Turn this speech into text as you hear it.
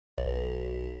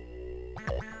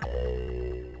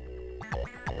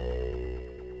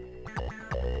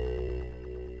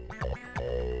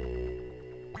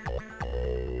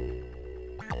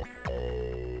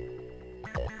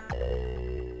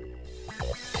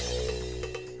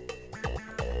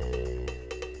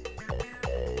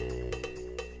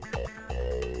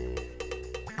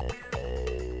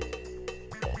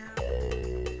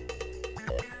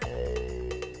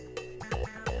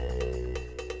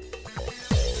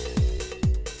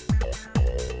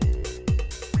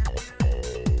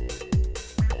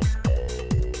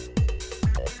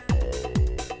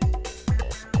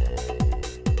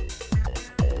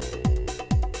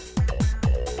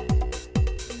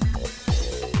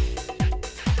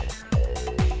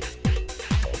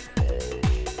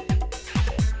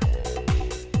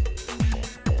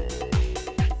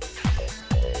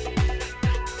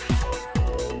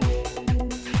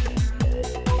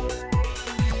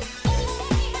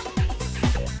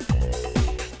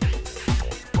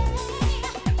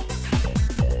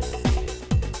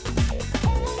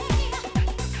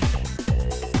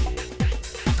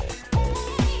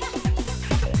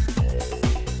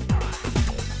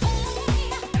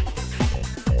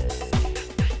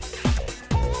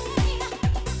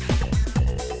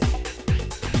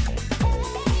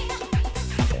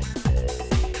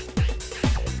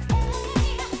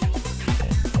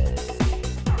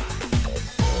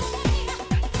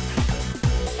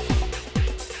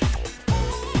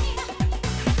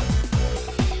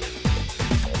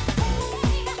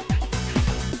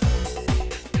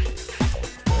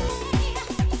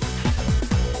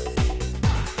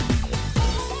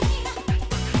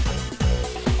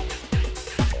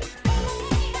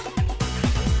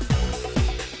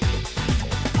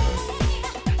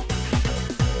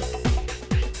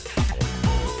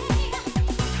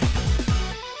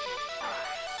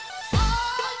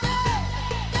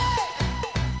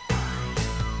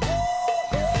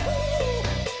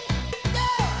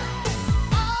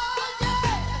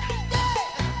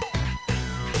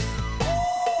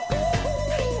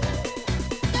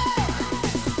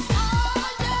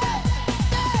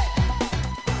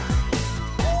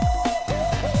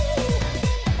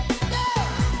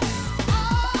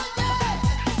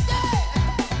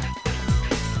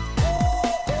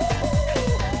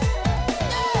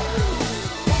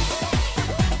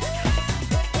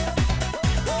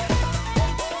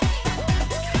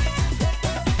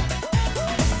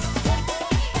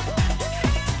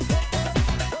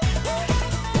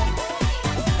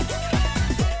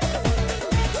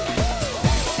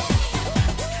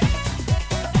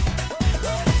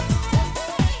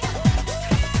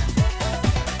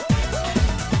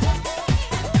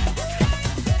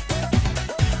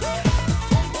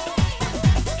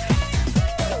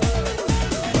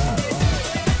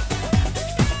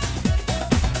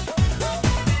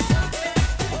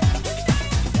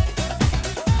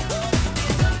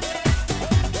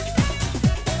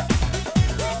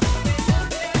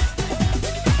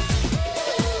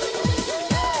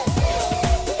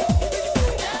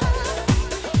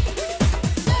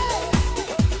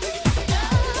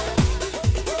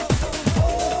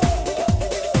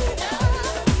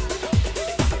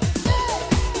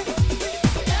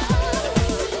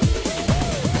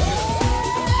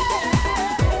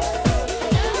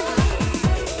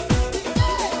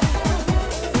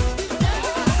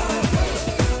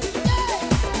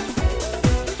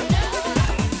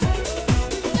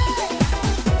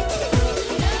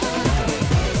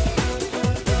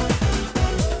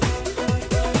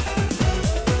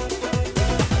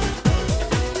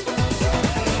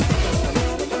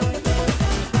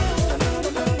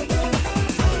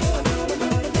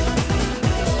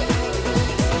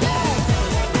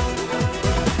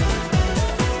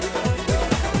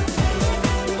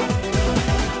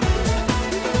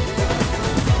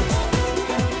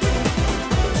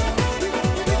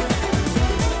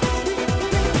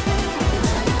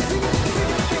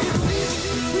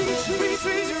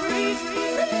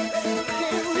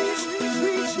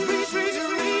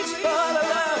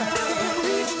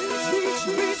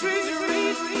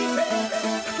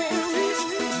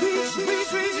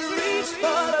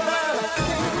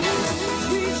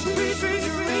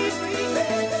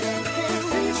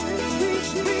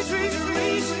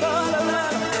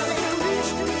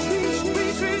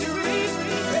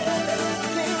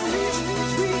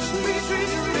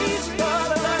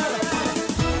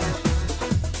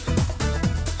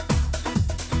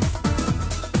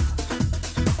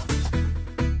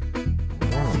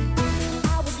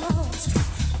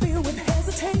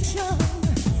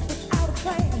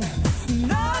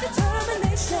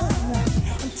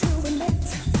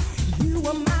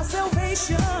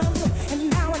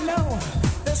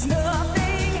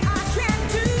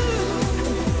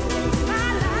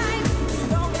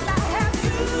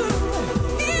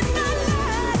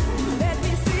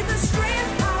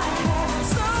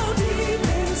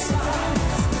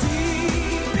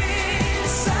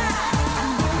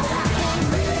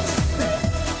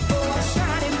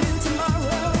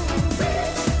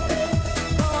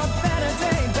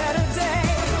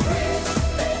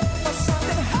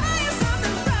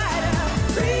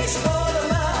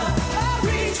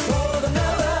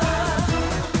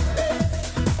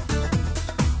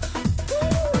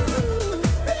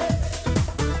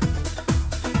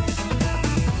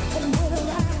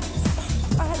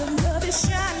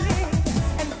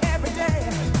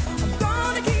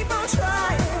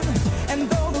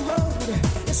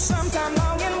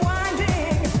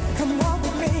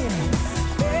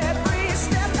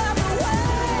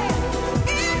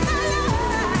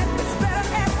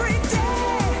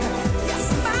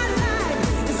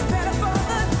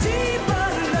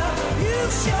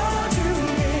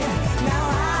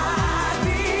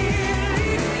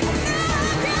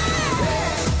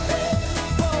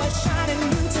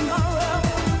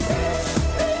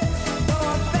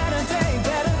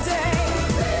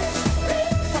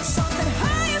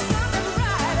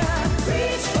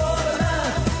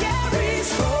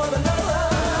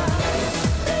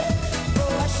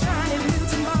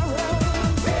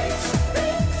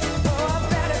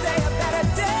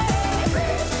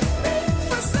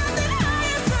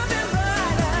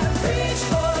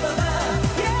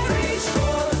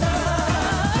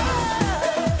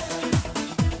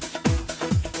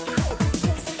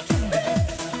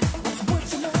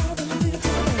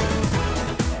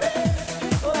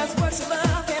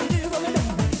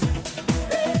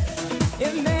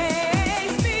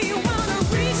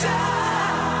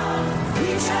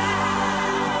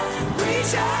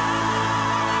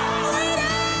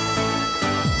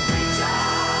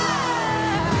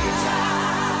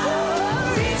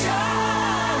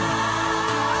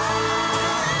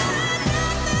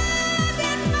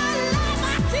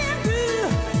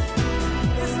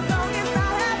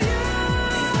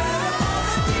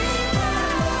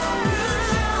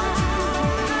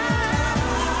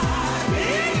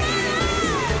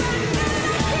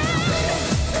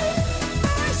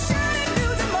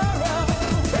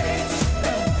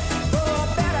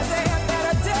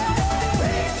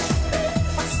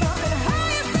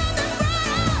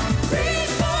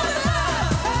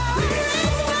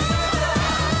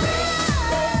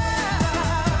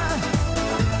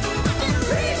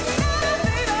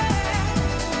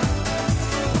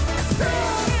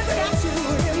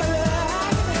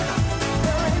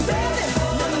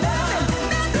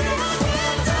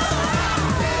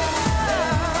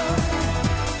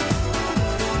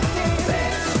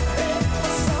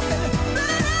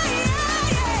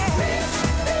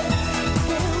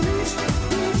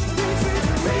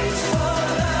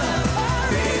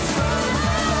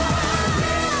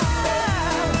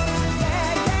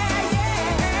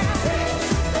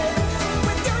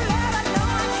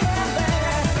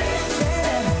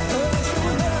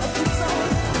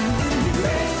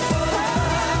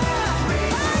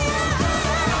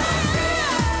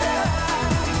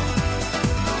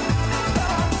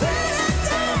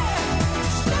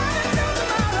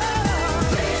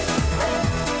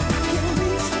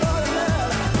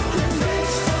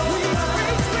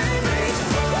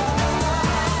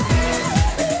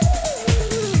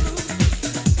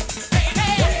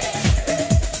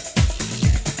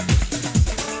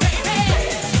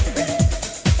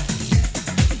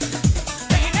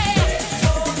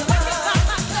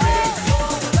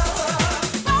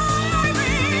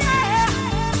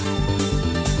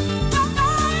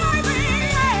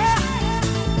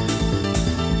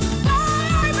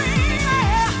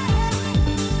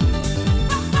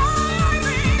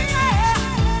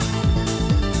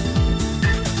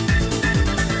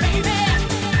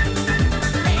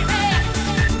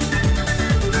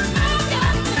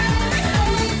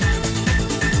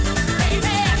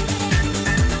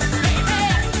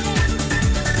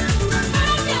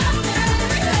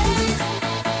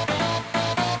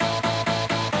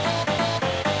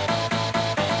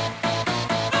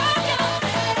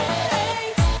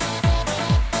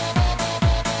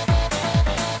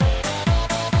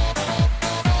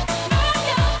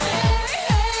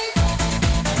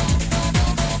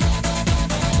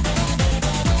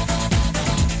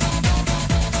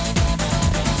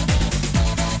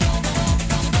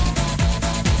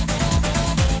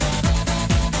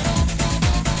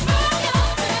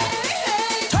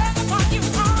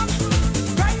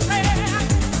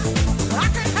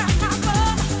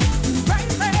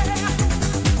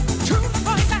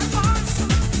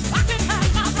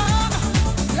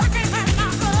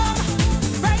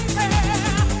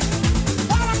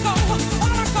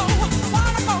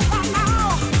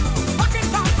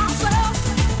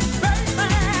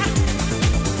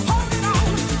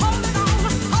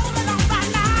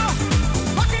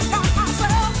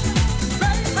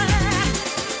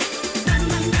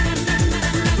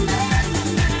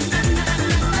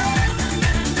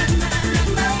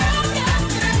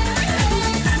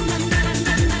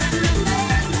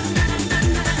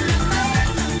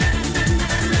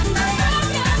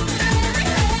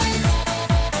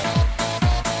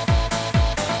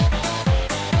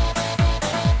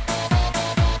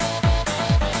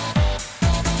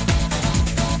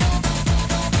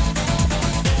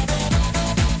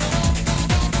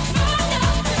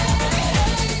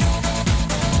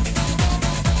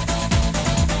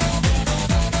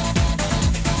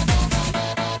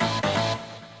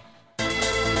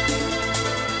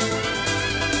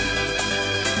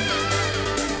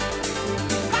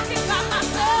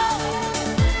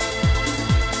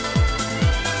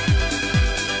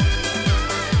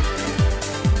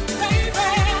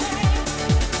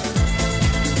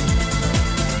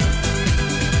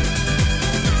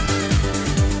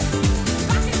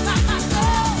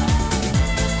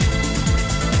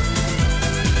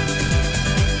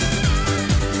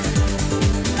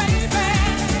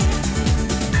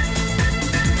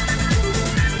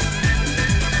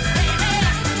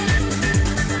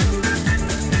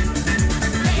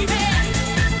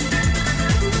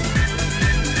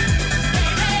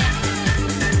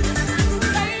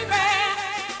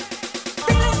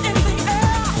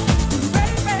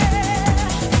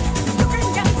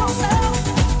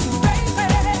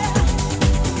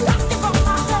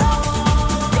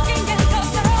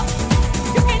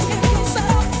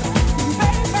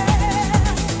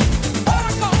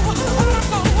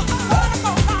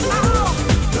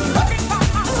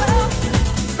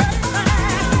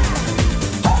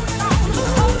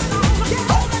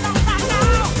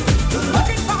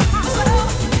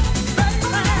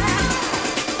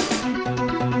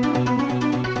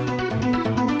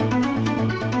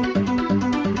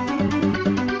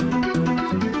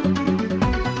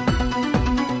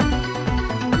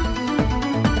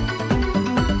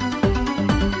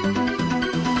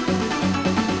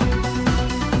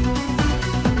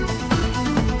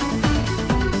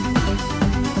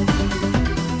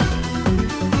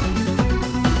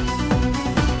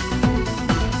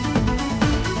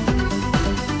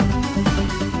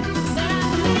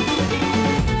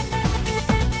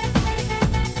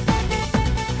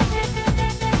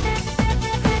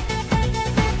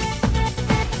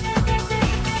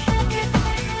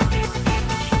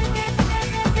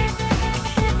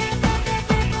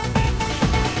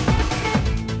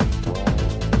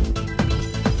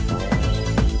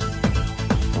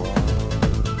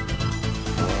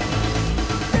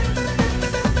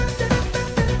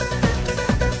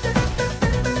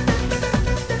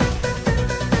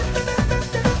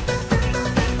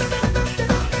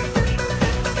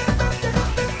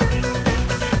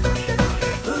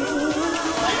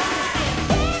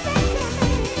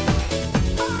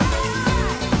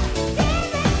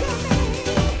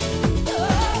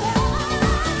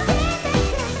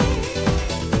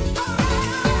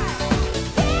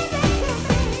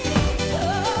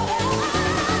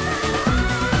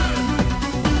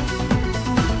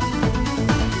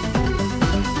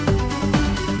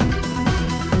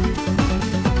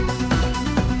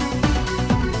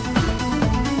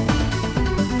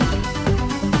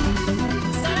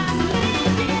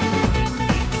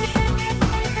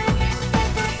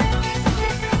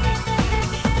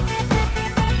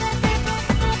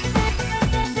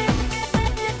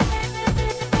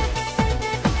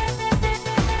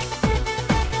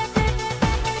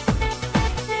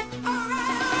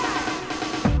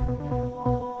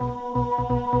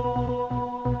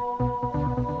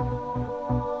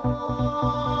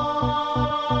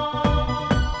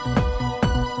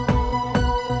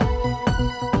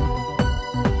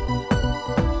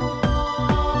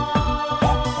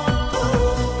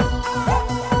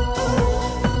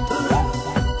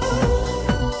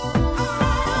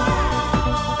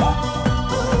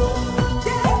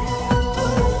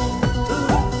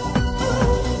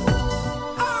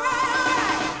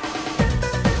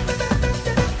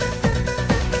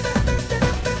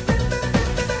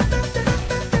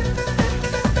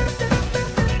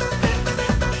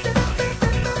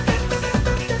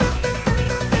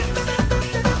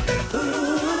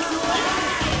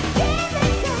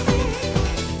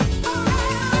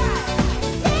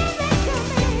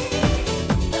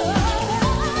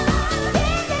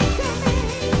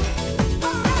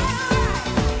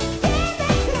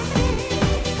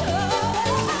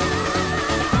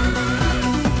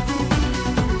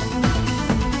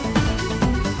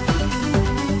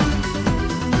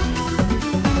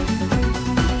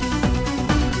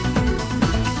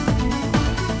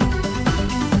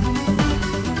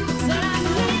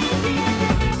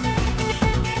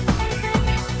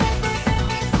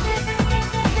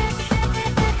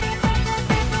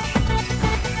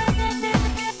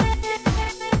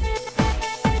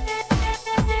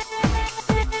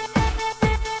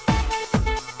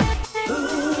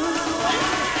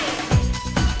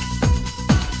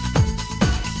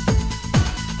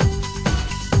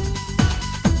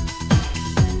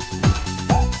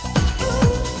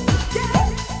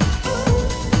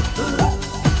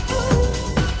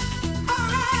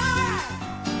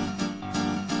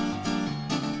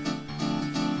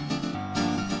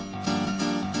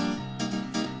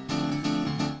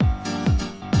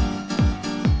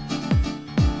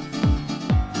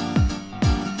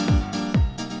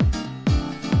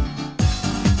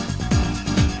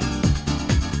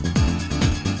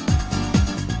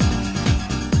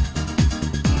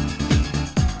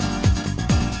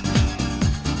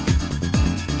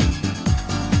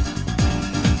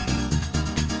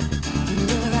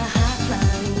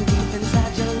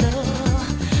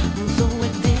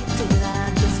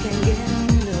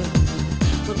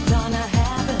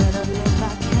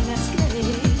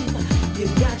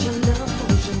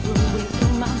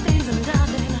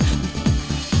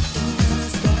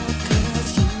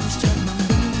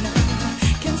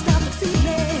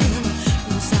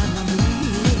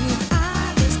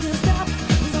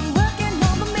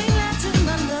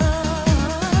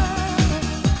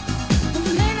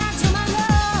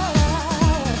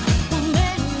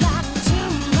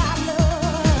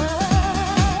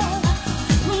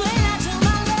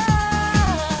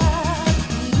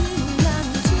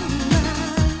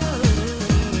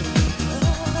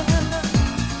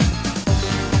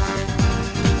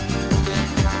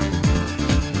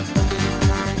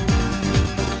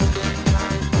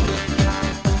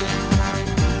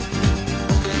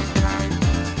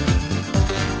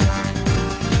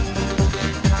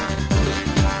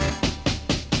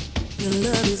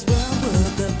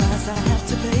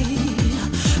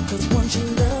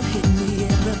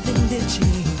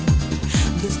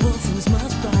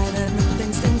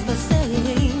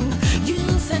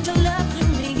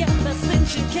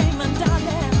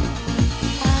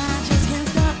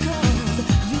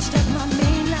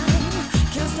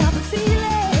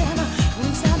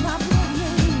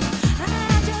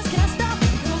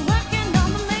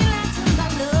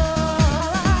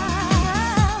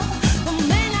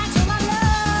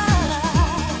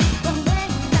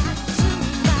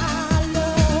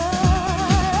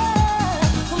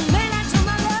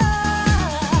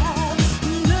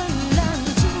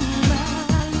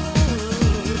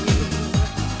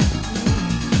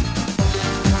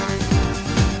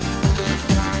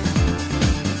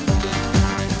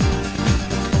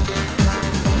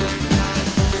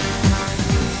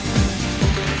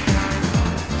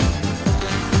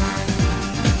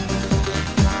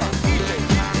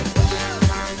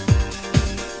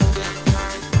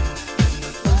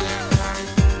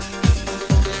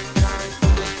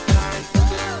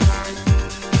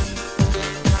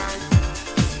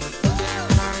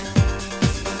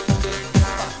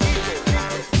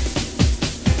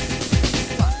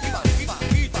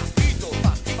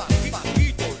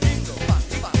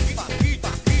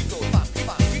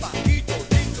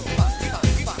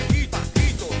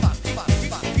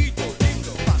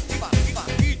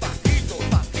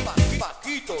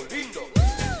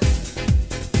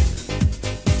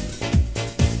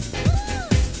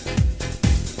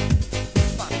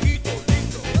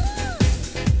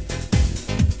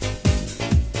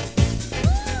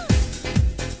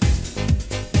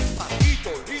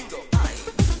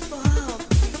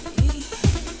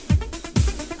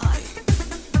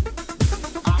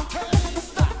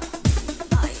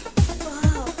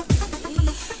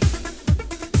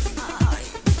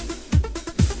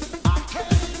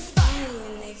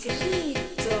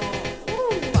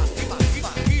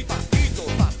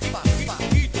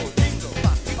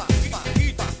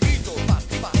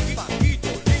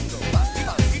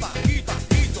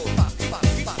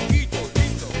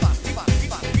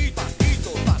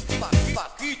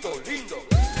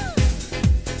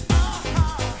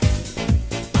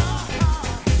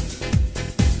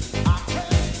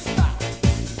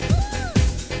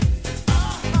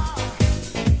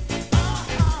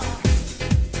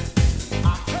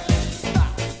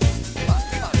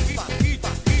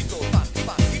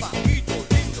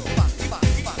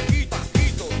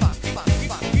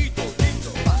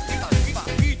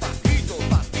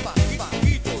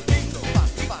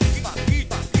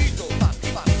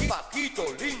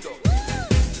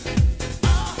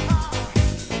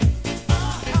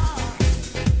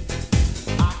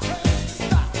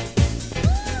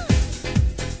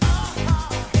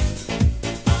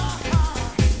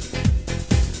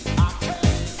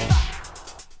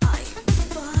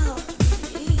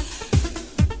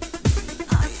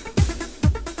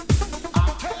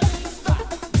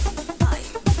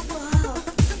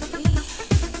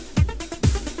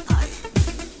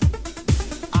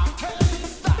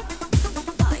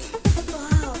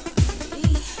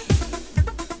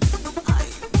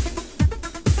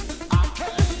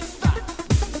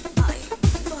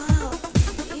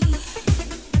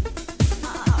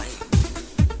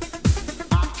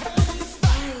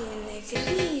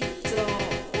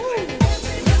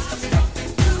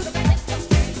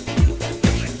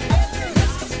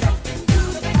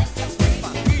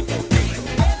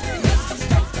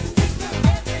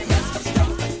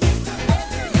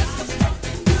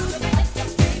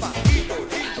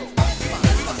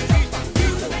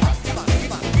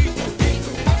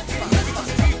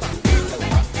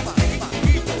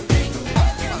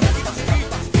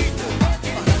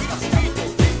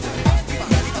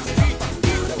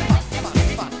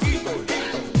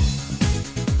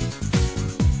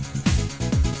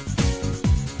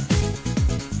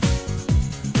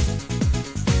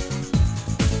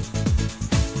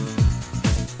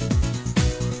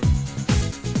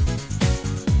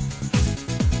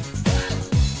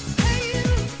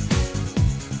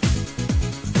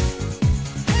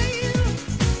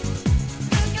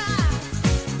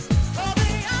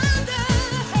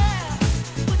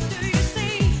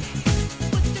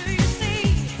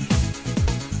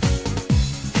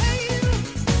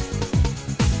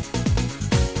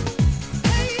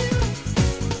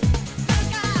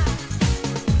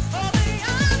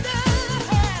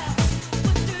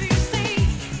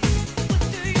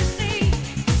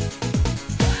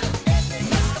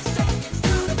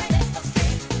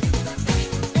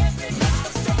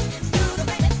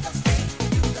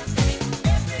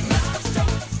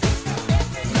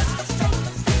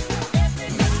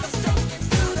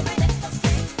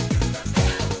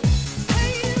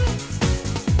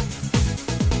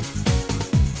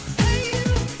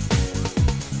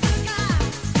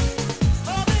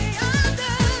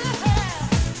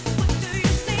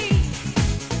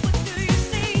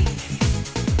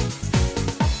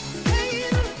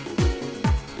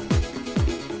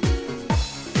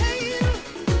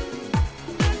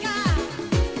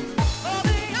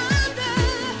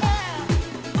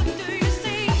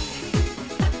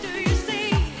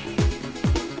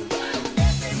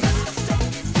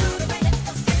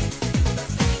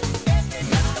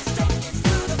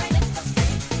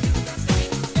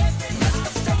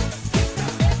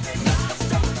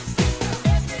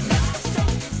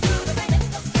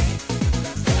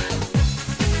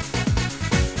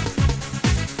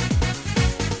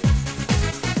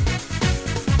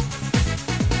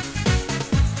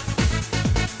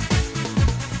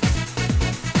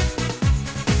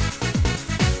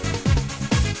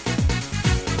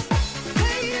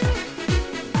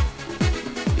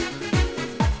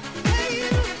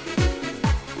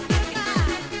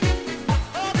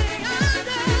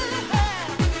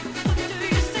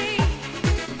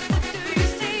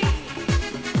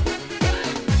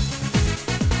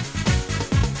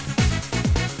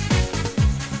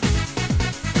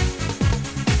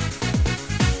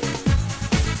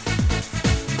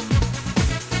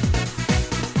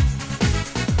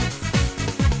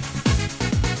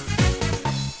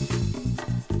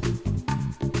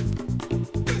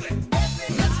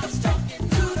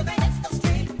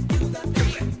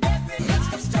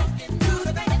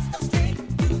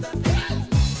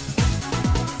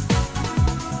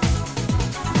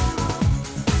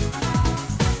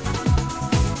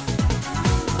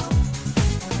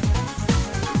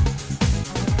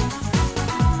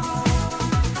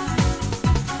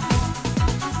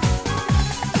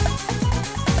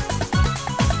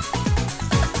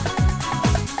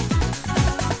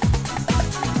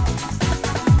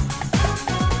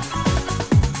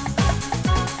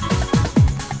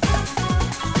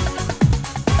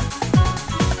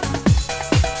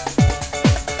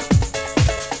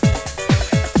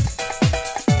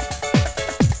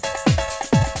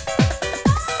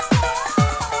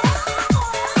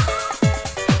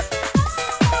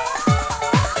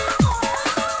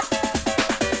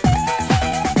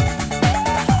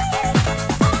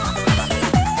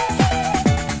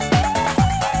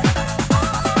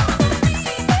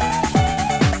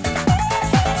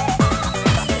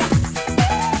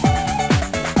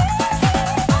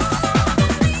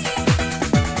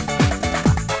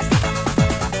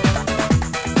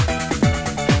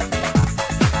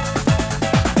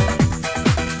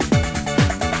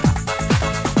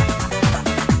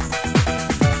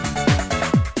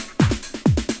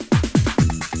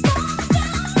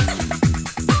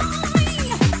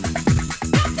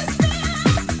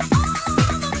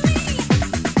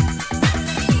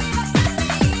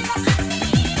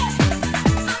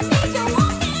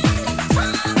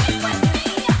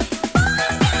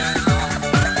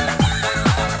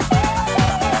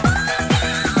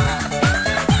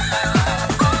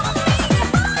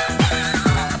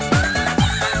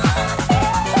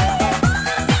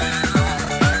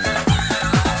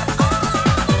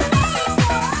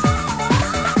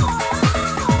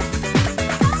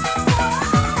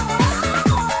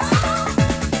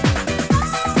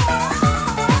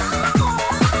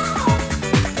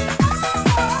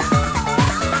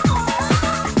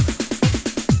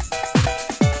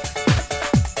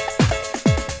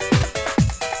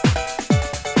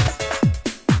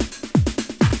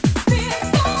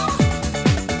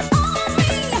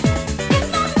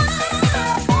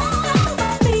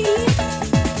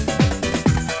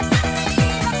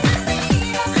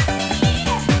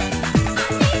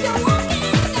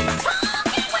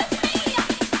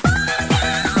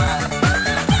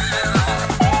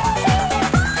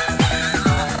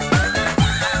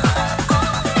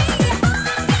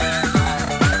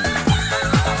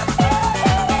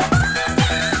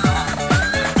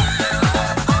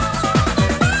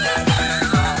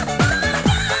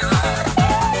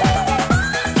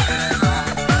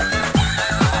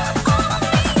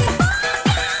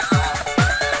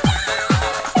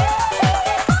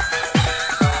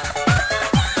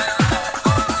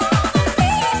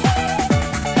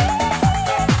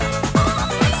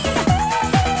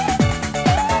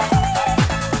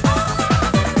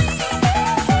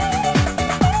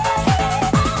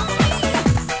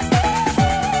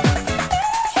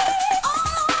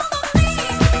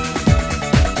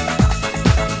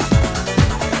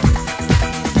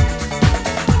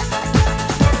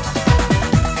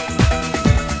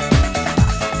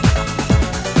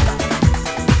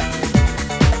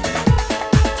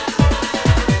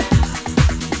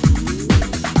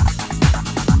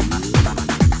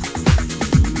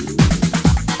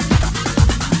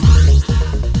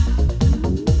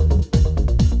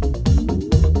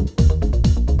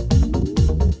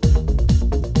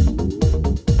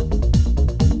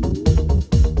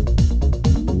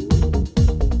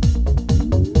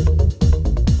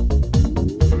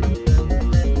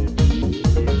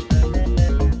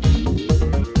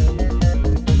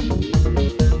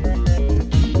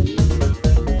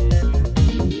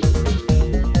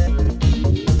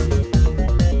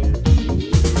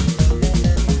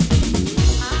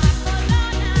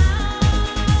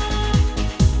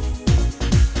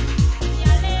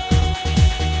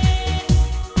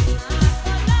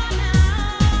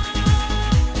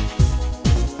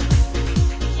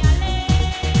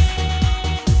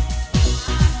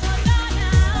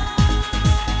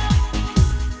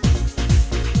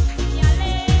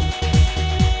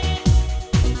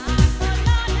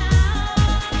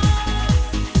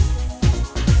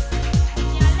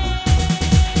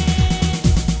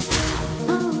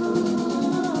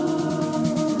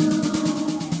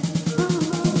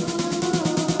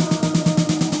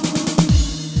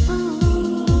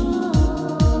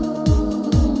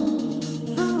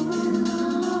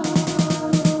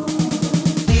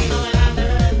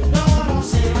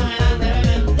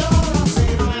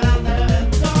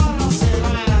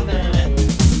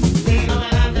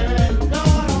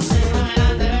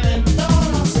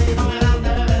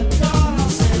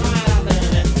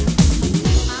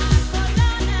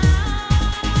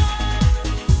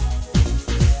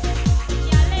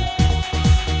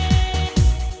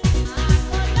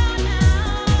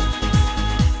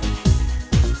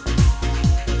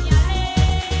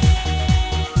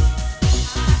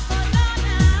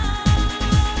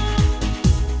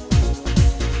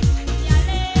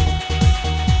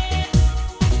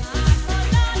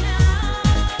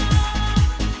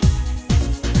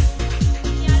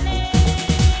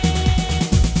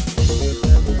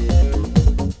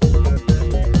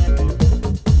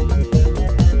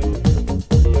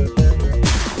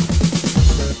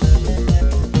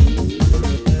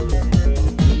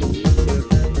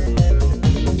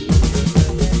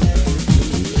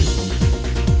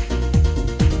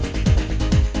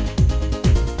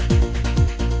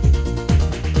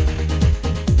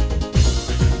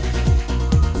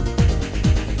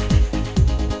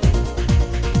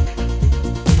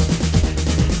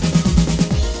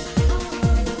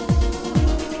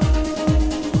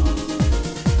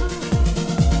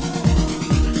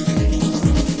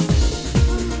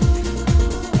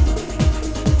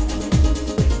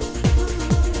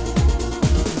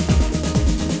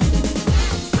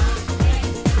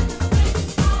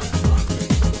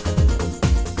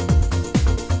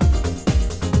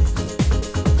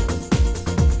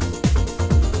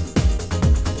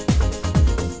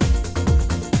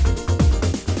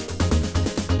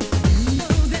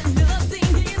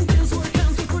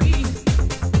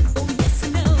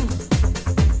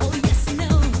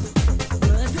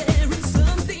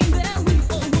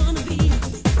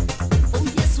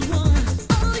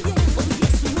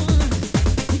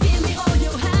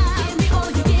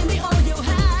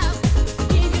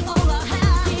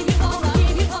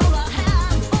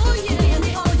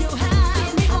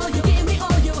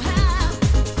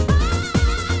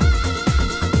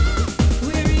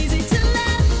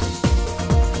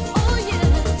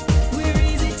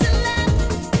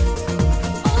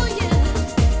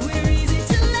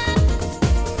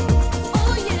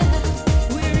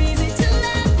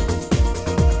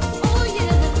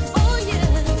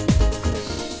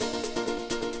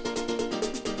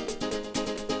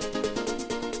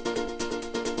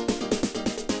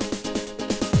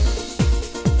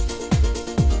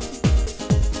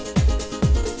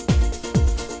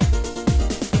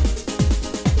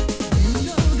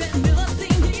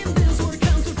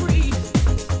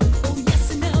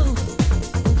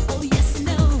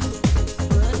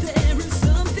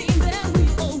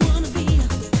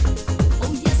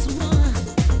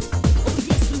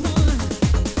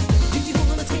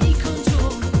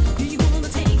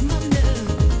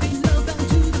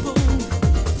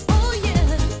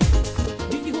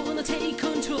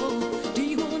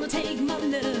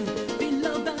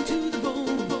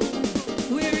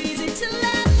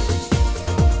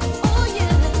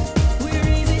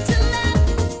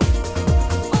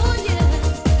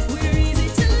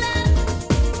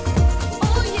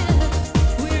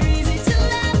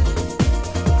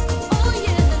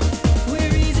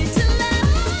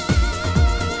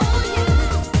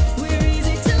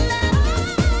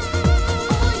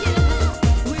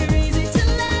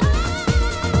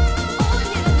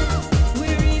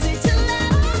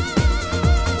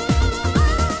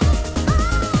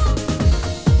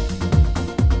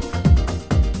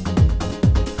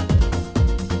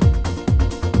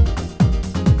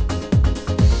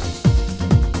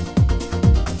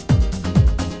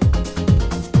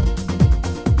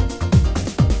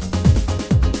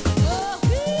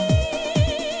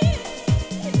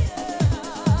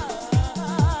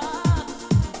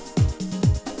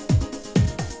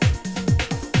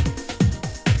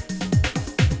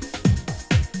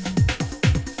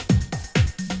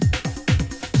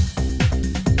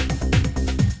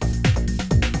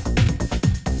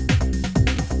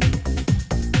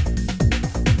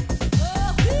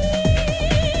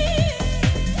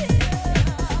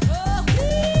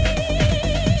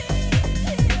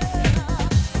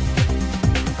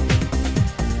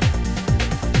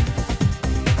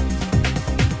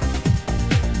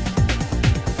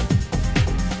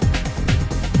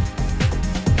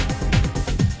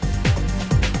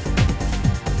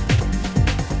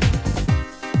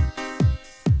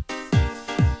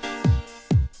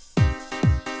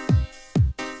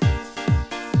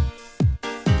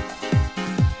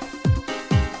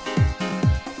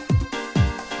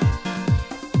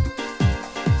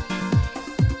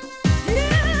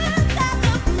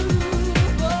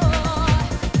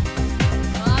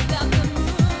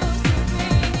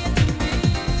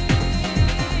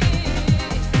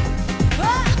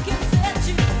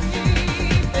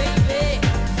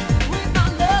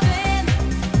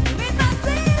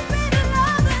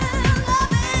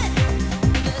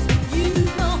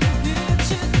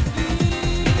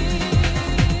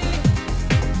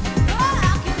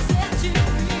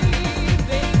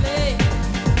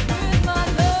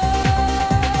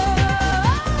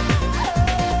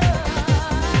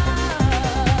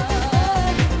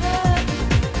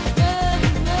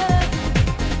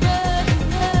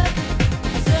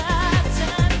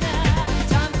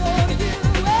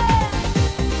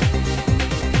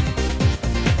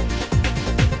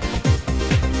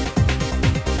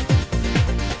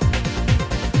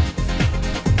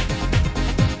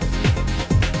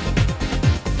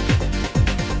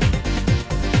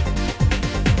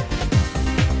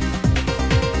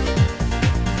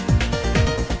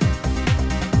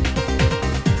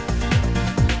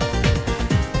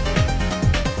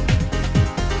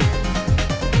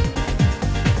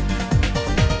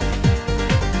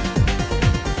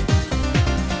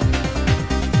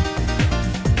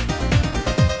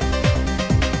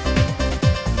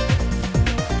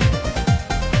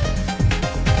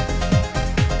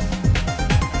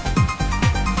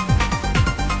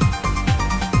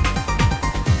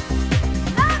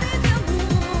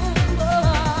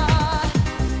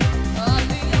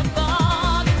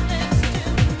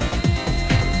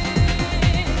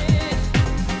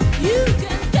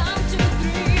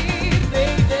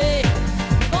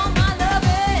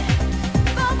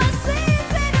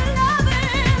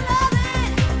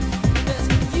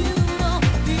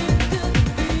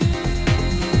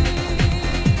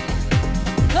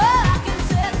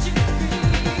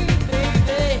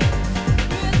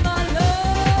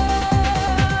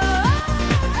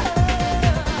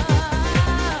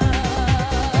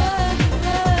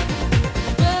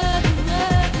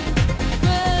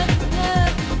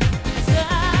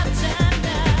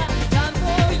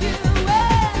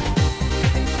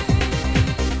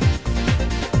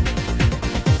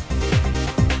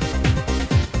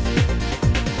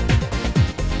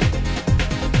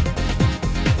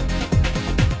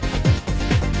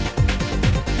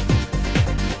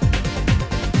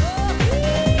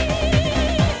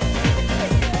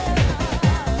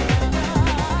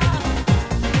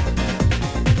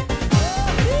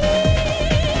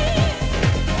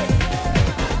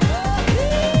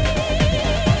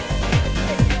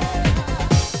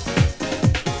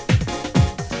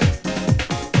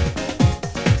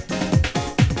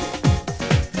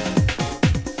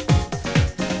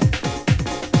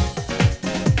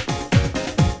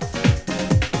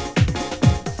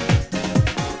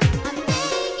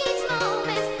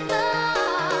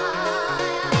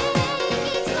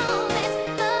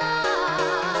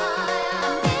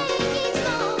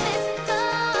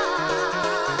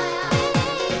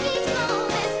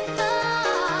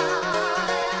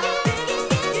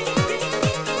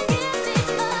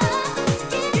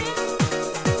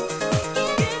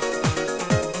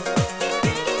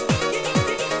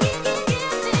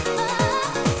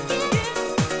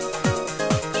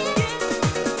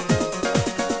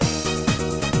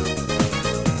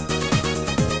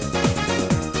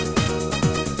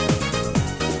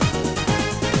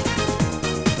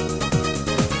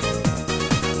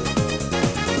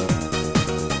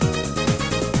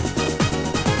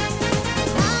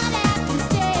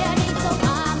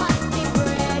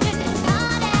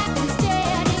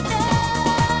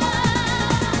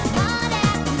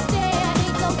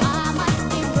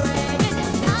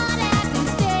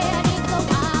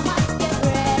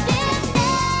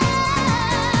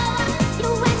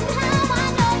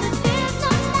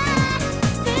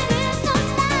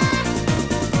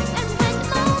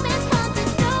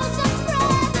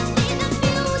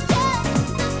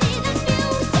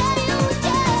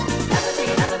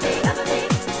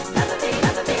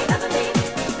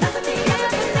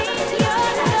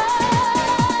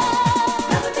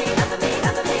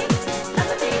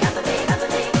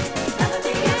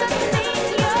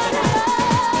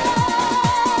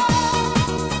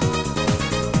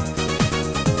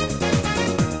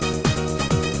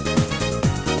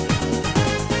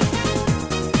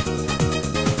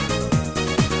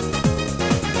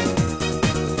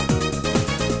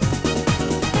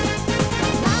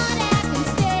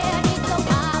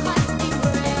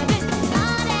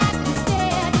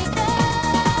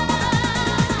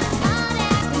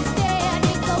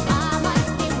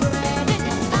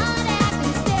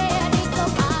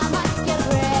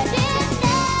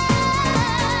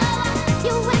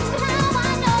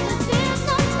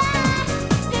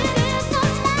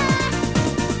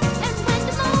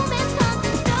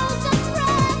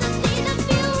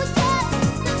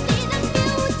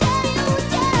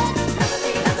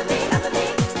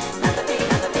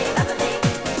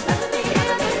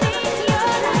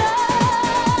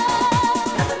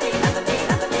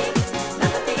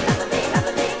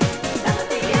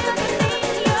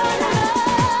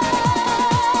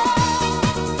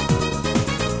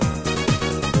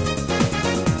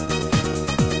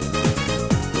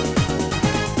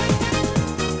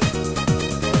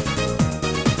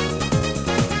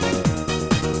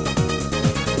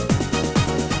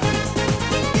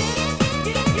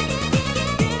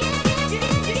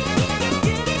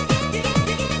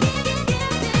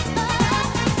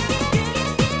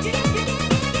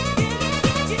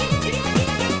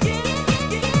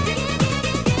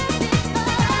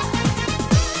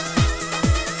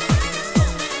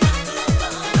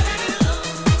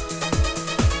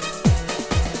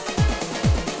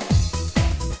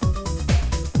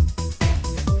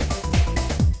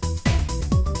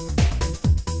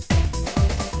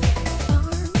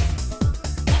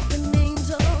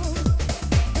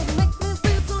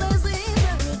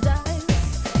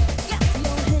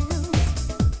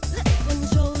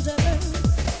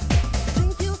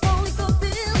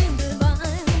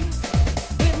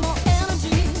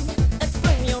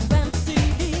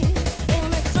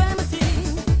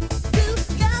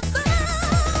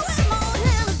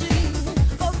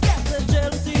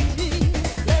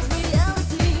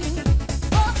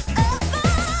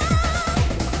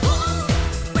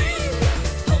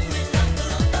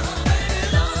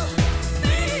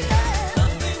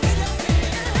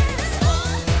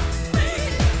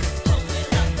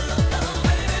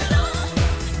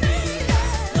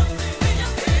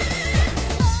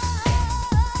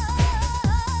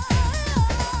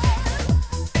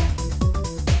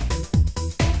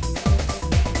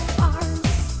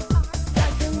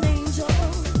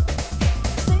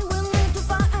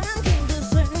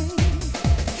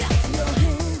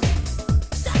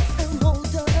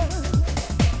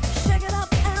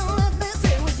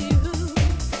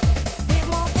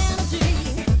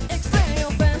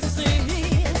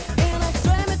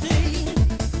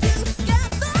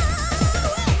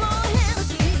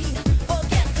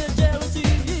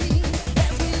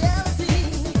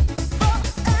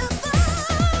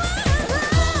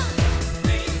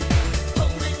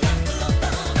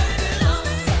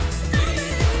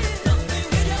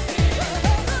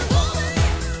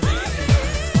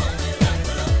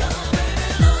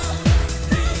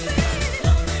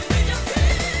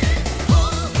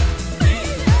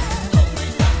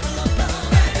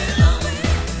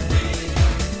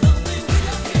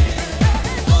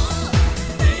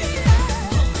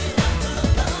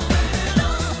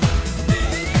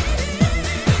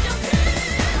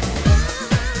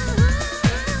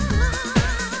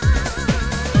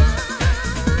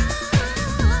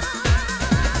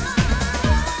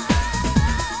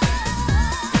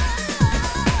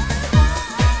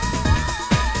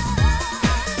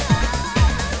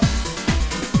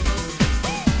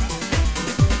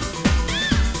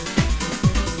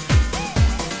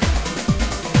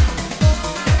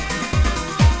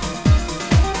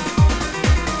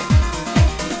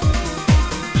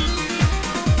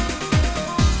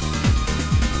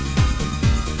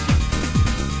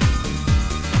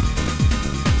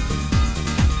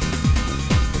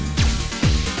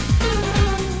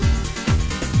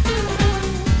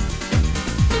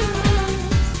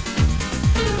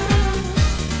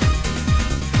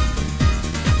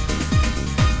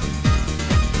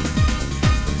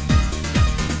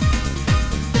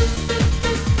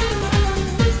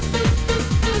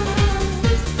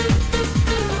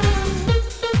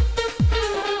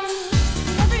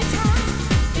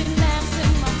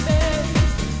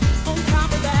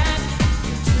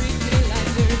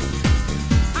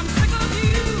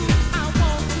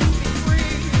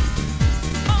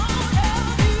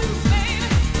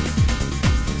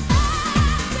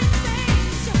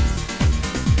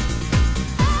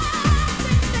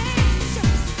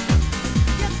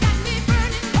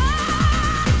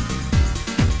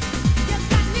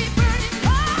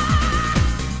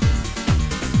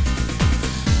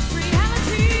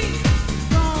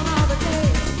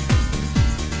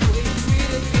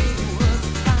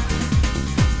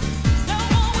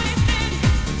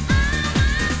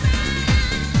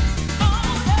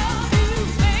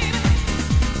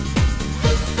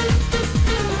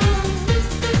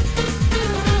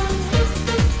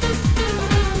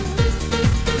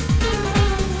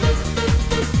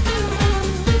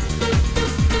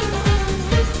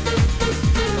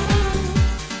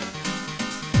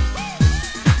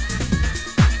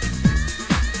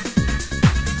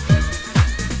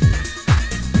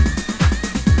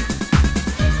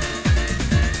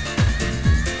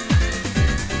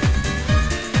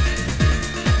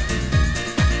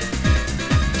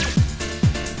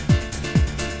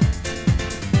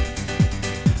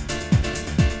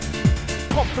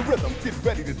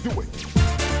ready to do it.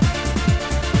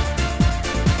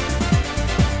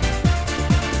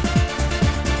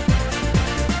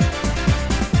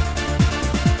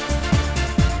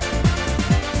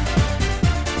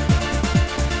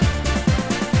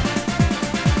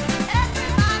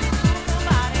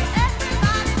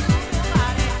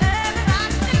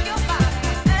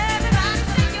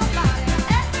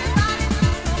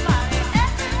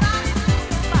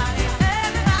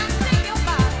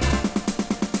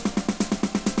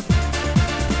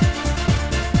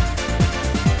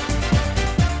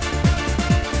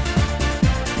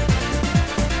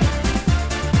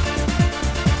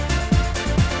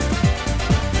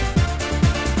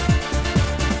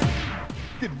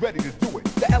 Ready to do it.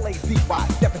 The L-A-D-Y,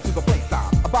 step into the place.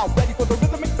 I'm about ready for the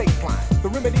rhythmic bass line. The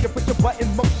remedy to put your butt in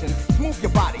motion. Move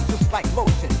your body just like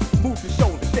lotion. Move your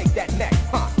shoulders, shake that neck.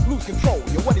 Lose control,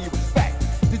 yeah, what do you expect?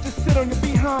 To just sit on your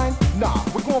behind? Nah,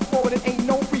 we're going forward, it ain't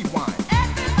no rewind.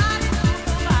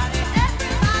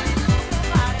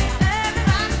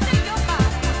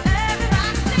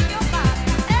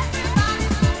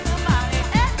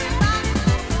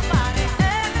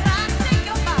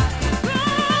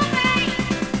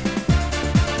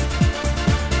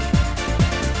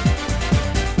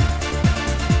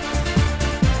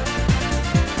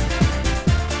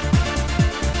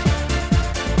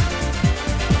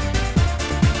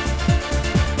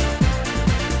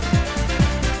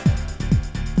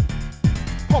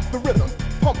 Pump the rhythm,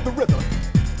 pump the rhythm.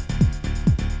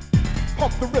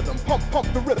 Pump the rhythm,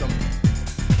 pump the rhythm.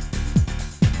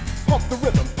 Pump the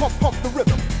rhythm, pump the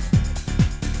rhythm.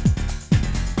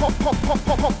 Pump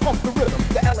the rhythm.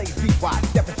 The L-A-D-Y,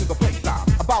 step into the place. I'm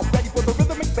about ready for the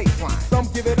rhythmic bass line. Some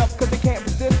give it up cause they can't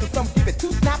resist, and some give it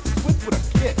two snaps and twist with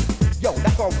a kiss. Yo,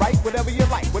 that's alright, whatever you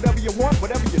like, whatever you want,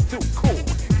 whatever you do, cool.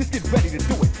 Just get ready to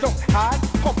do it, don't hide.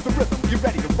 Pump the rhythm, get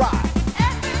ready to ride.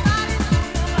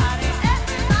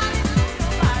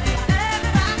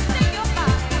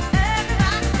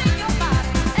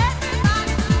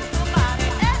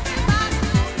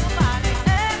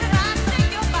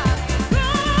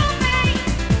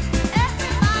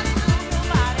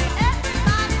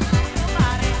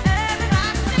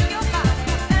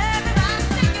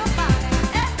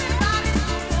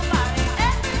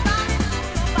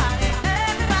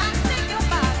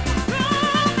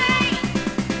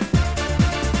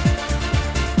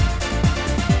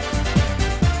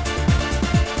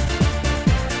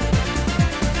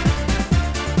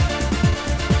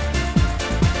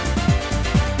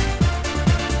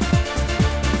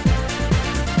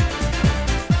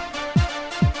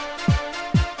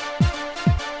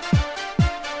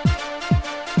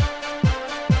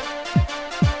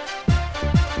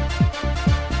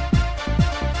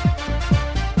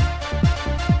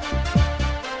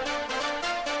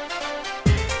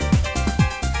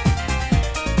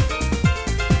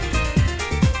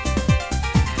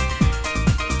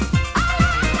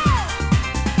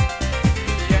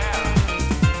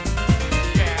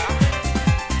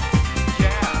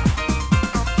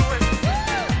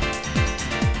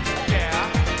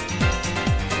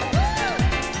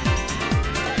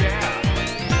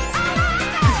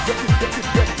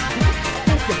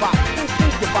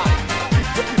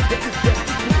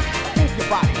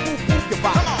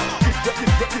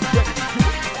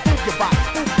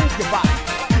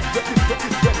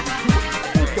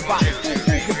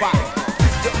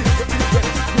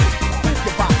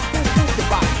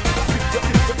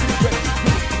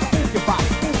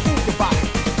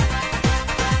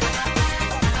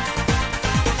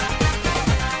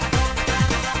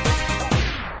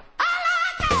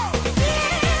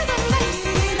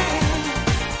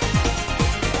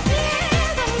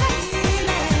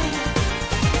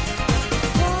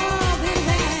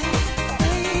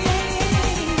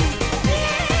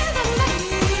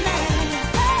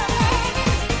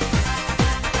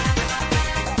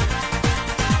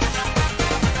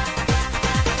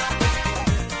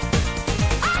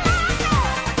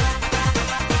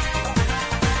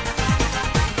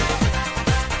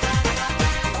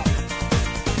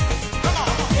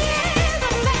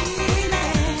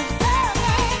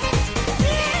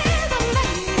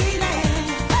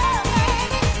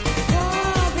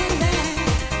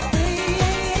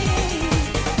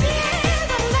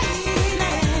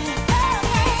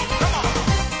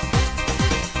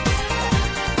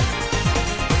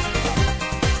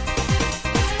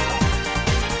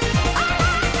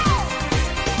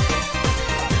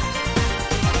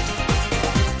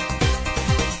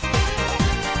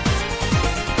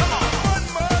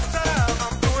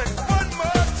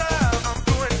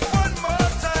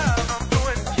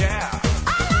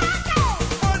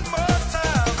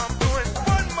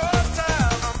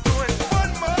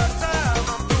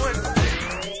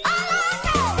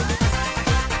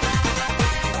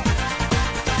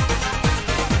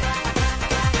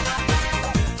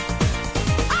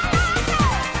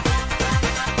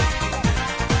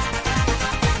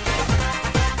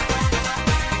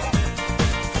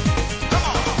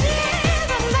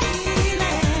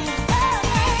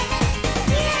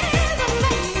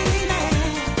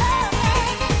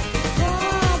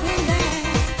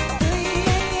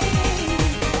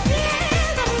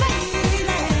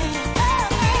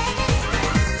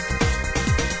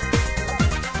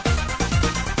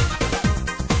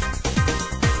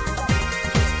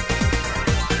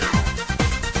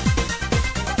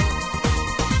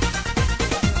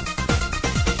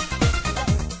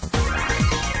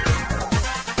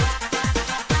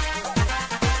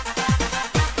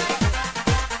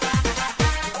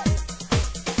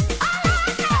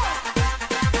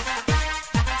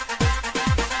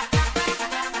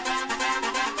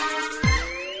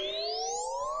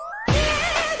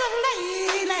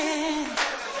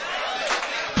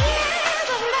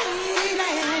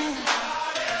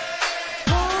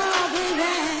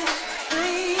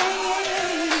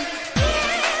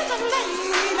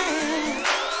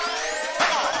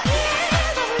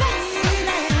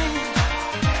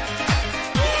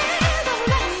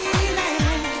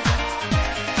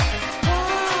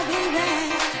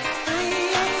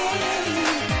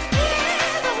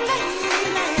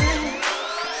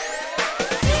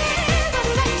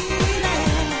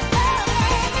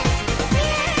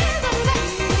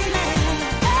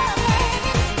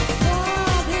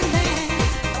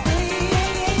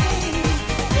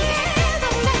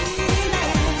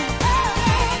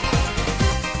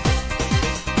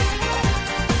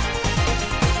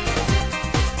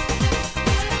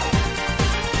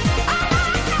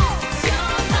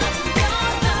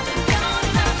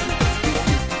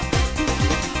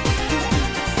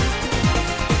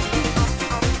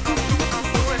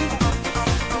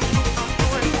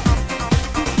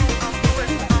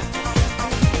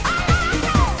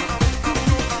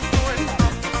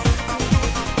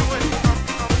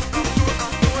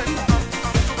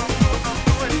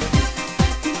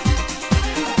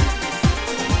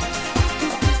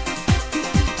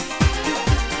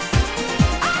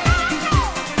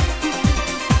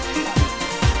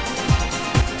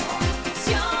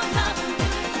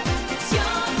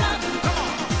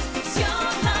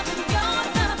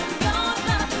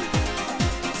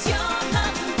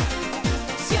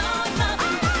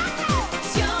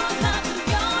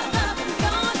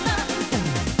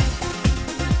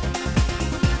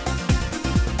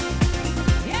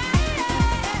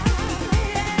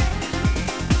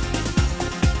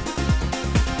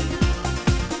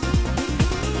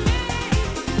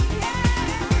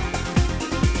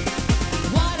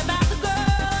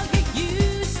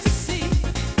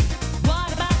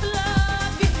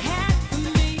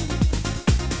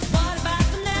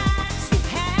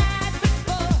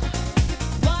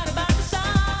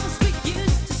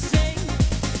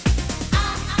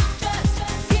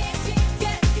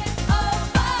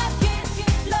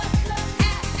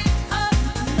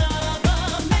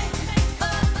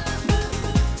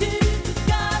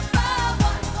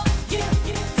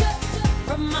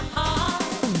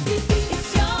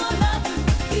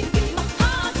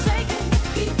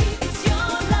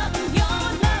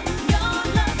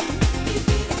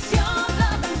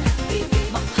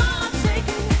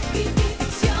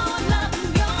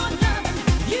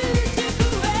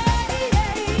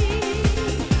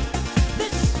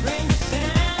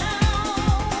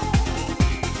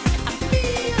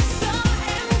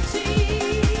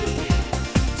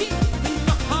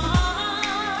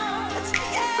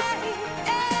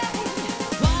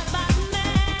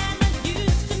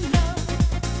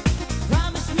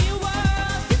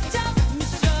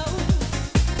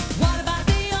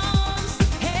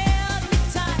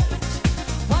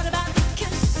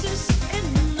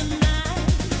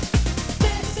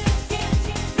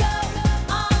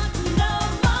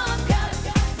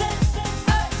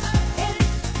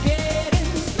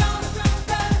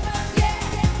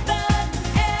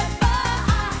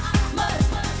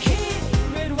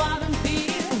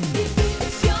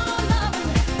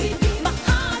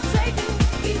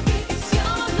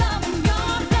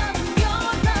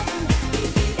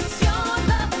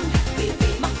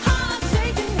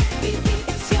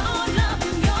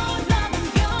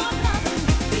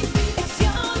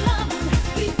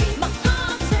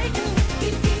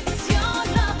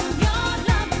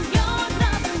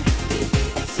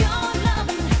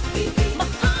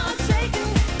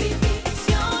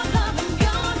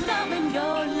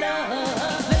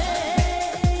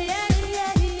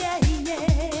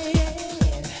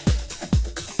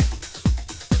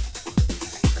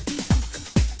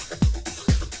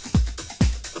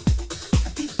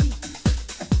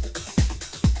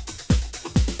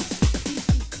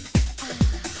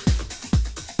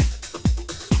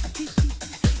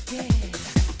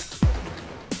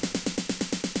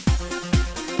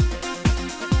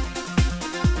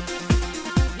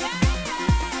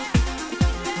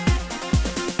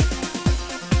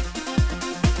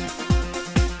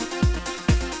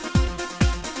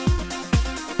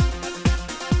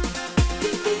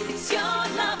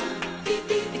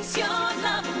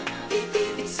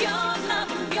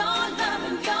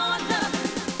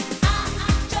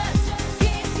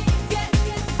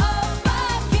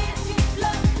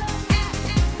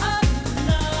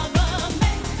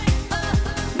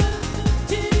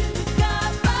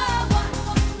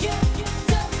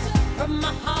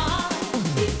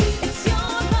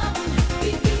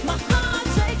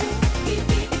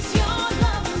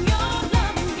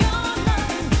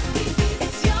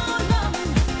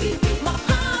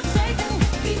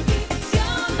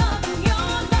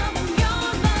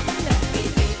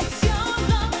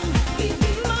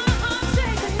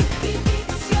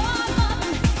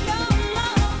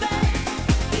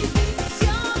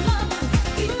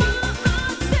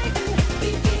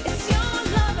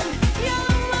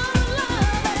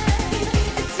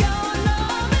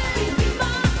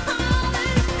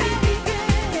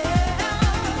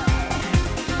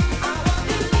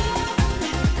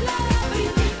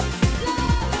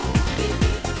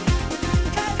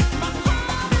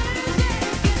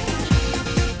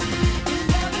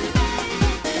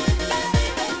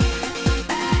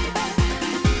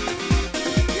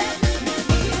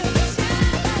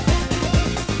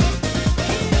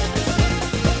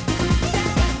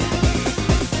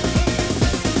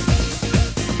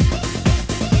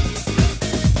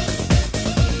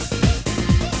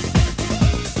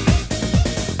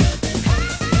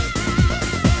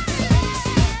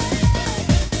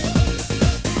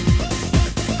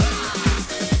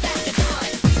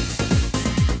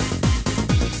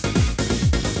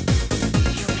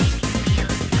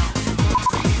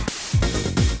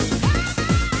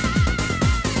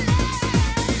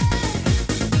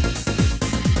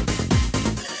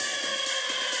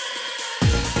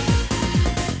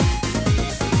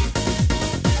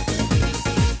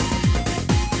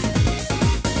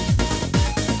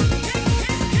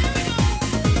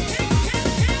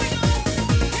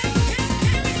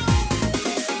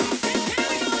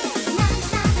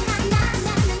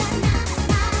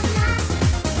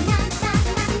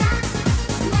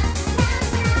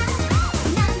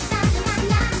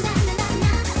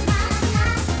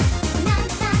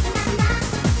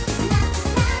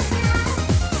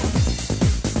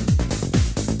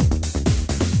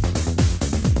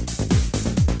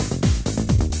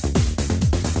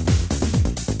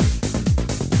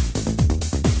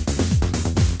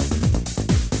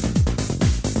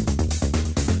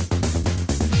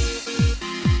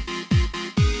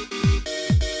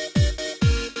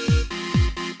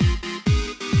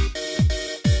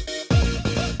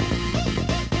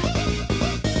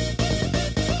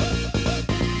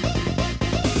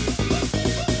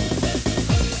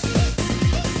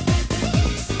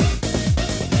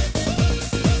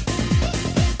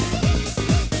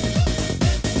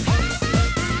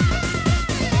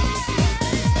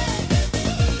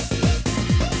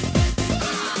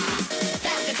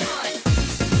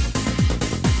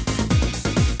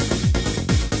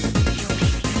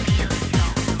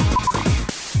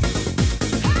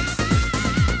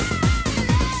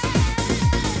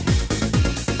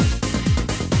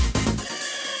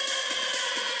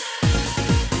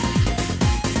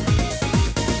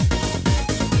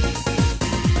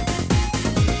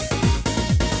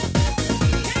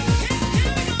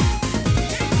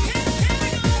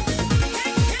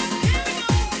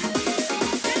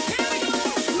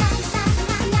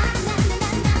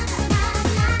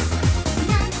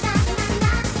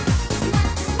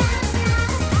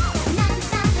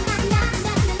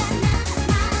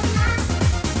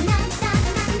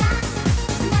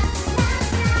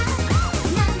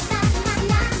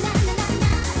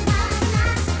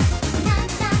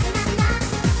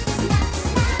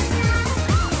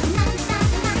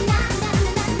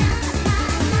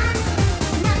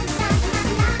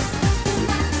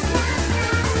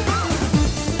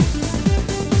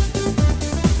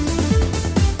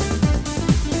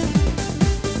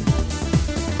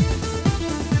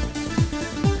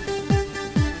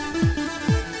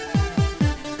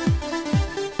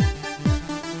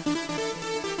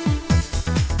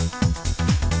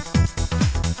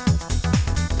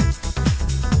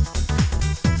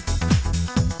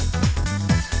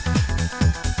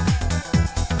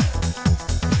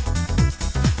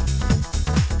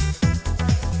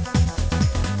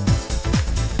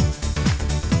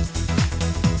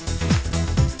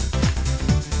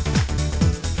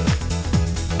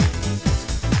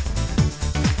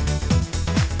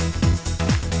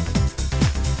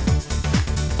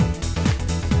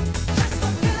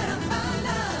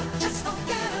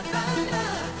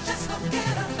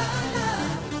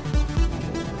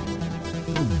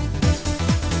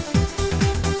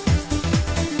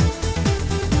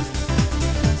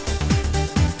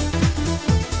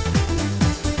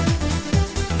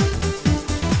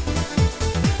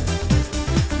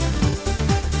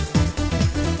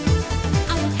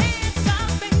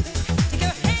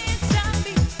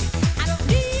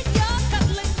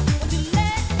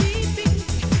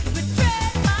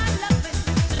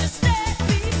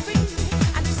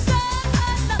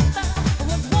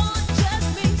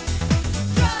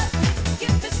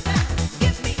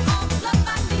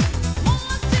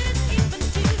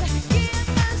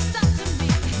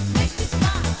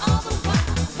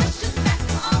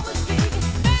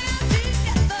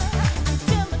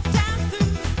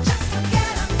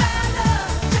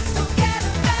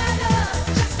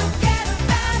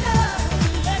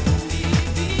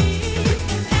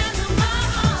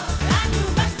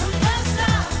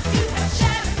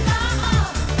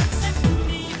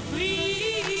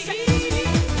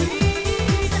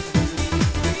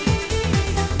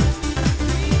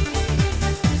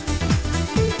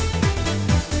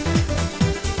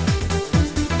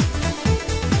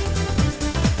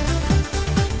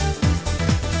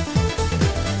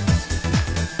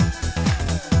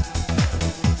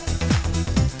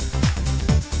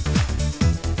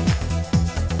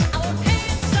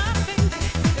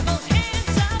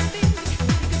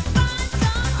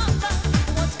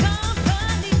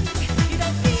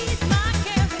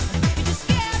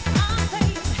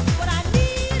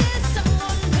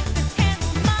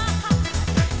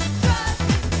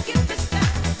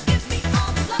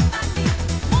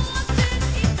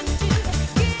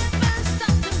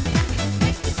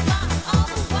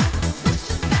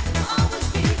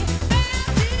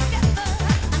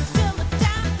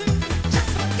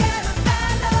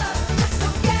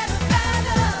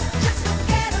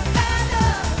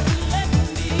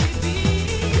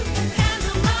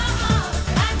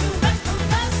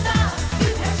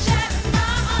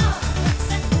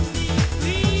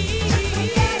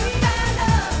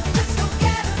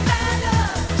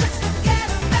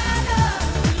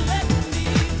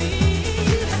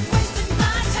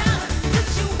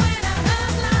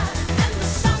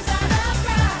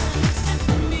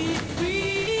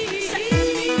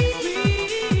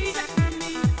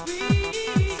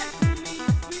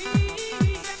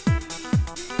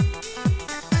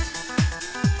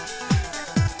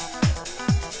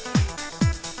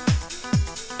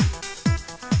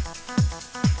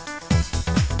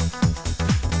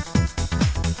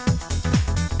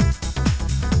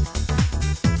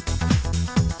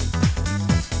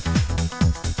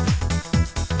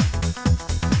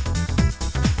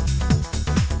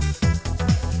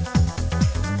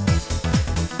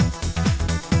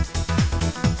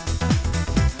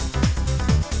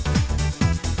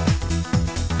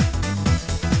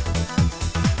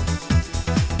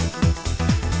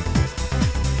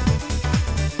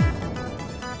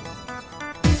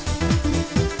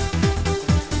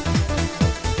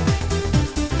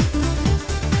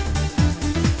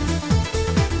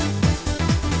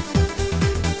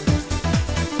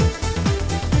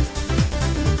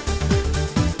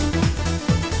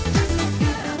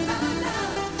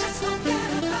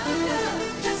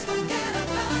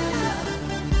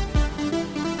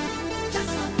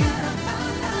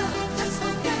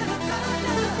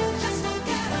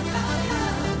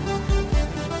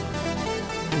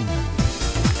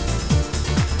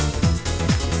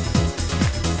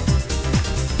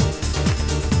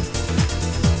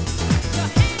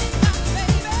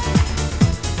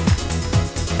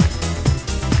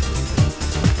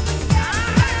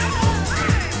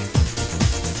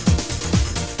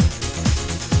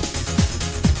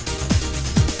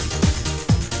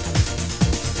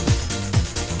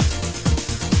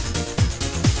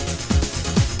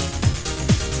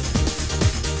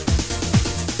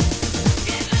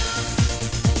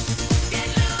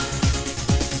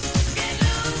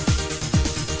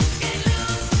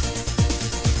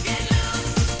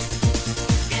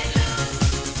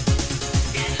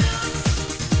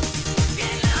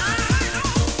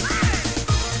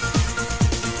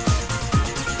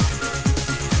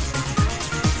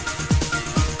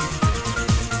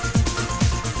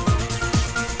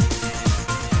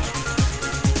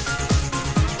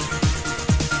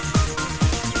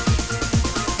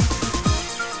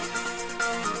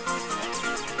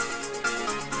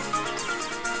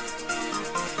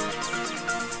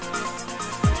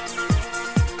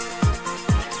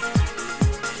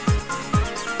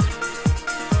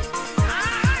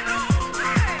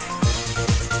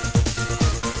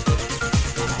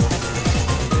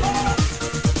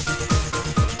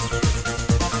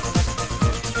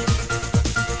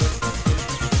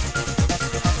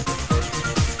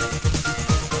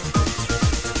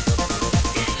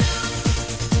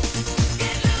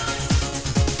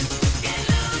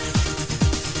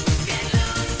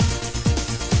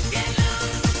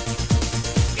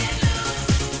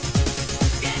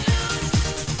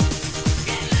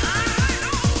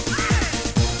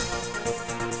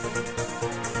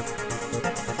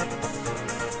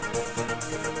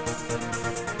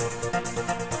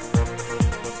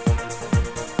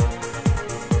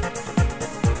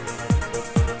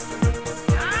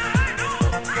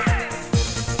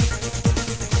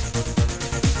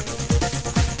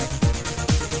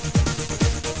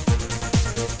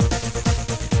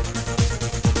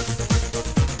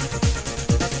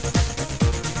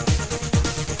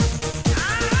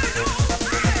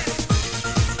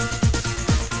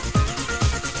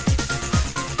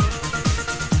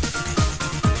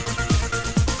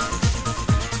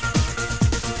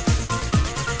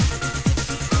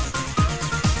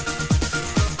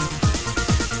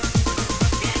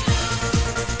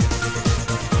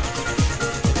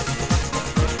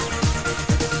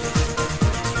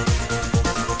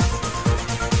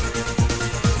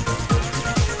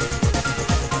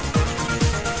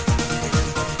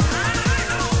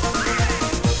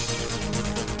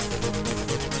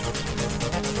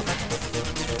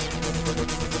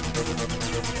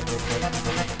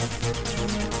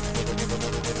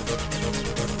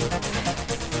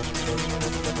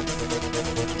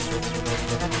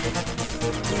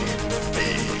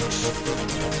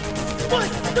 One,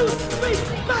 two, three,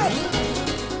 go!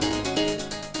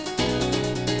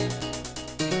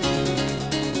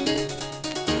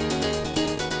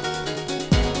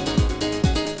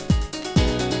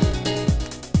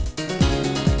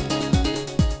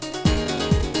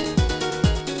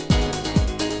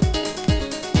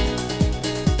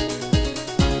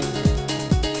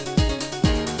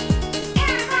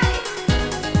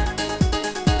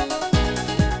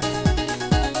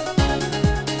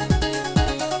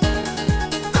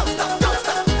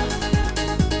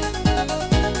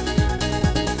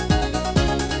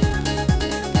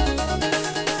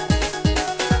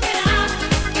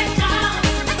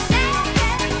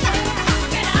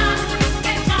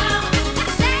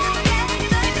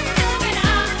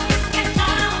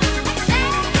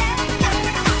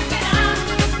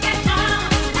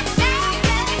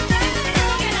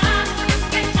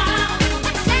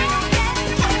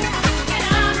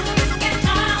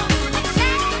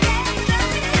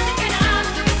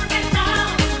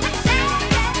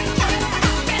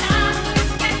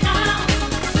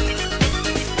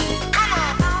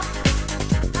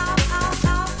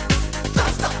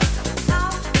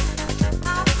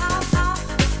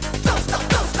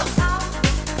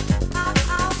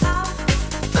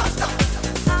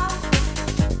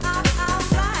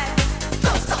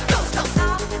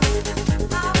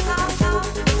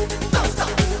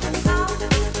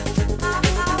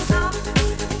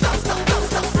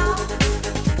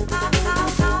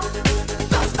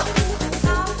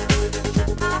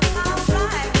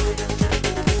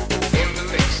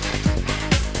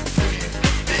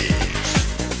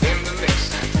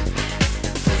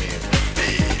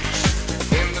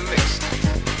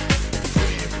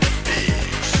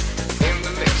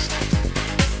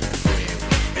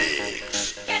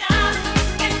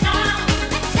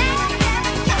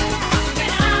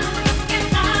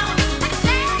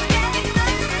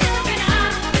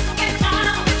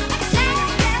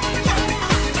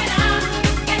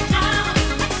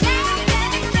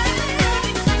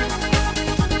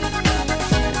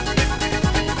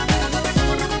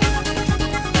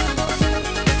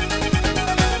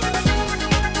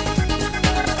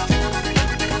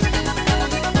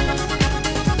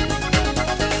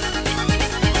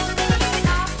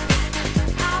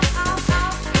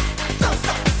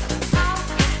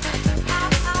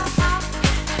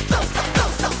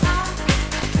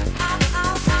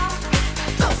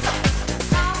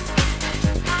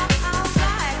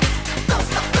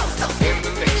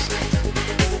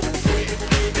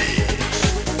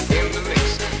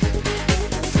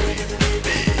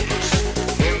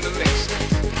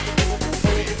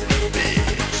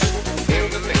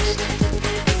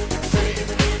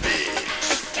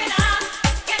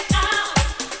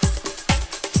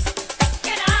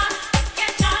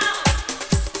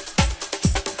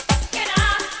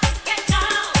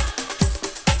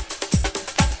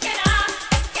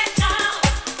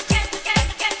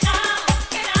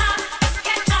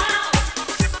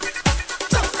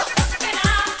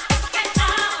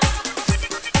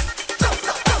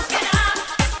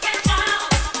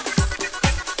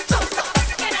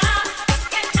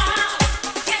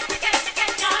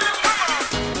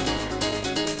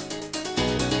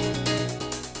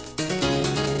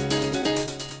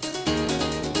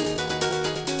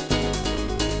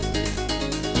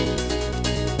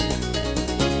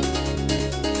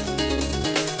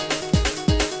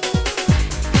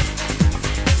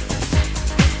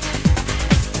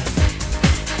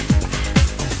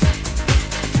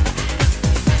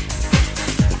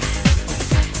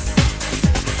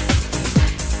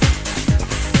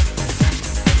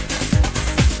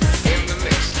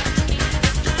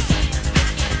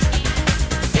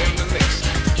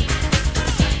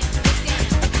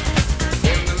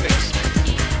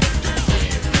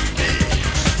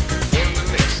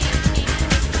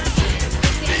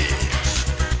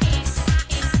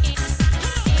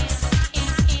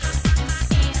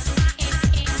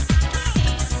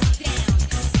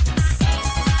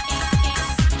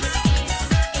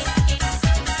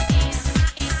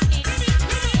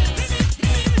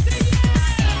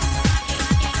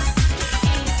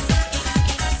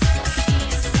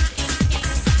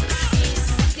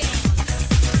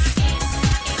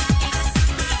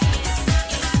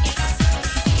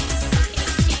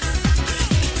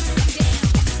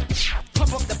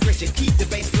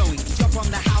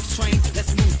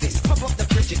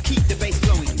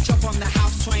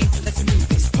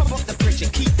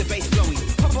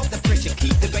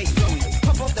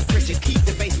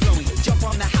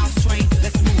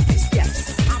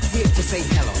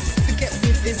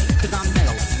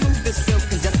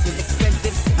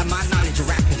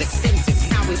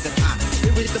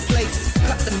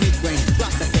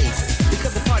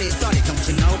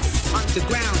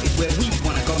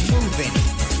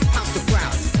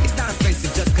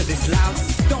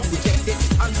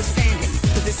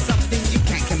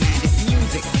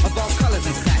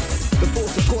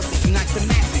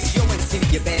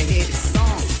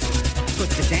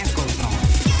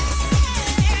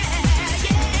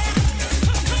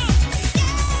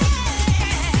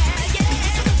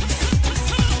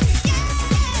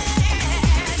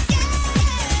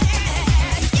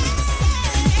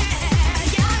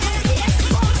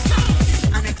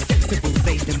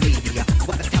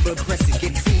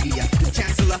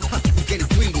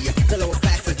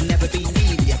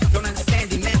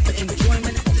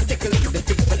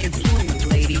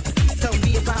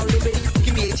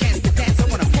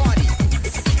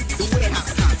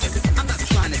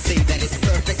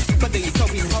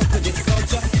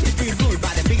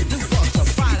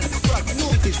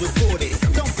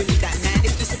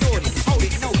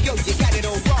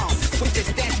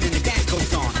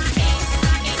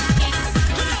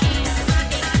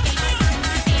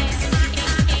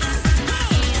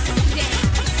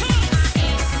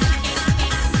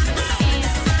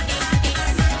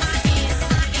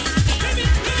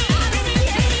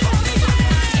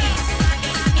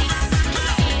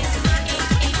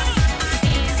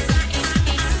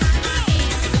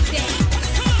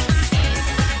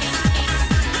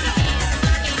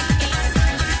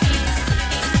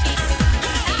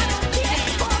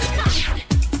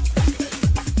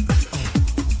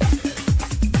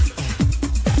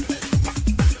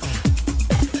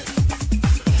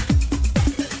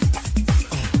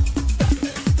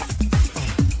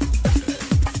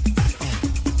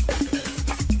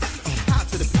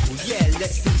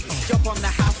 let's do it. Jump on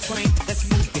the house train, let's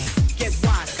move it. Get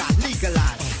wise, got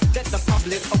legalized. Let the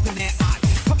public open their eyes.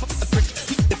 Pump up the bridge,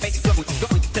 keep the bass flowing,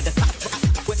 going to the top right.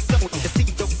 We're slowing to see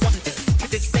the wonders. To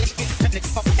this stage, get turn it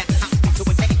up and out to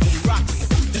an A and rock it.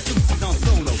 The juice is on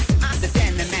solo. I'm the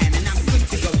Danny man and I'm good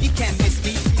to go. You can't miss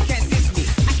me, you can't diss me.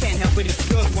 I can't help it if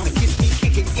girls wanna kiss me.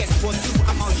 Kick it, yes, for you,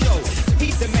 I'm on show.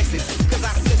 Heed the message, cause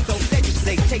I said so.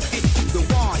 Legislate, take this to the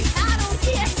one. I don't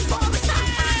care all the time.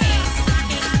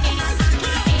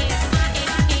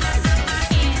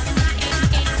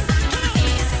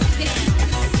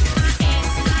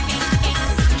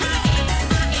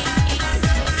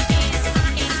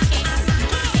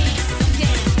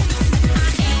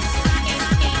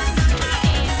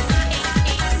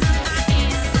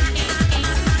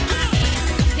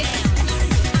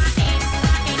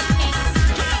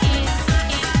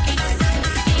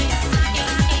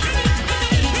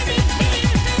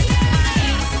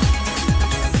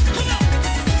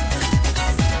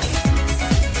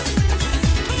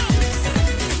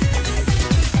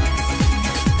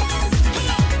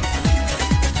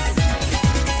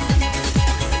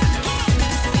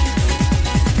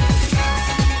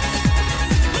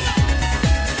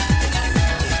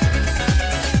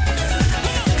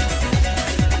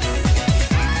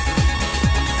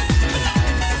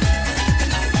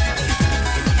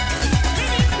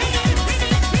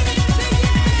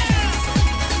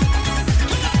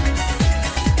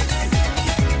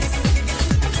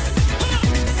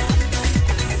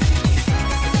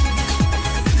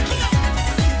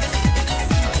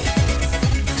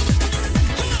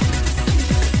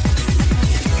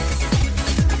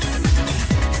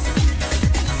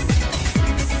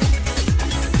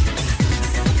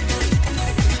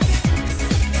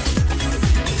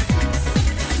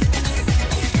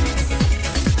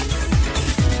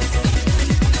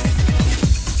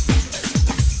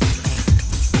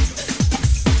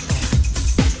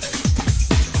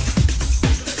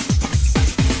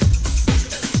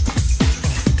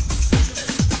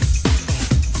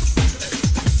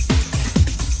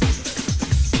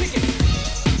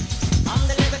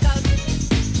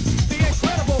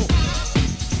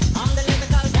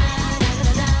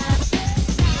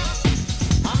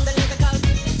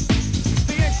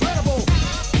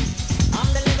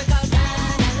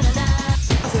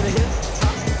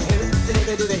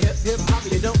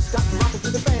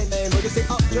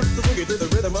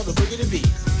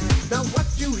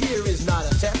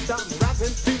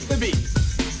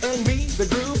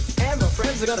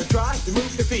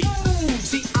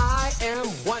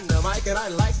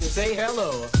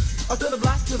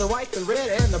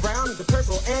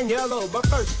 But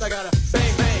first I gotta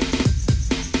bang bang,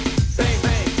 bang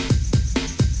bang,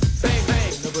 bang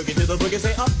bang. The boogie to the boogie,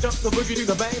 say up jump the boogie to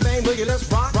the bang bang boogie. Let's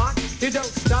rock, rock. You don't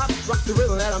stop, rock the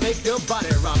rhythm that'll make your body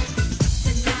rock.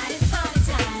 Tonight is party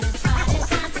time, it's party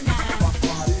time tonight.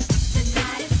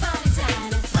 Tonight is party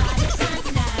time, it's party time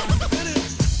tonight.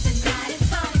 Tonight is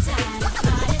party time, it's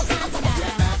party time tonight.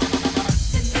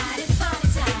 Tonight is party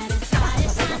time, it's party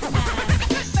time tonight.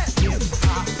 Hip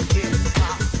hop, hip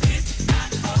hop, it's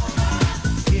not over.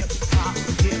 Hip hop,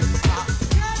 hip hop,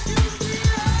 hip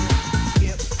hop,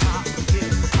 hip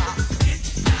hop, it's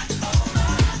not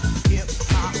over. Hip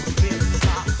hop, hip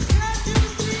hop.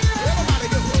 Everybody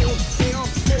go, oh, hell,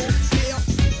 oh, hell.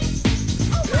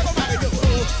 Everybody go,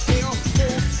 oh, hell, oh,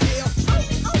 hell.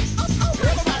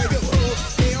 Everybody go, oh,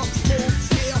 hell, oh,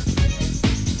 hell.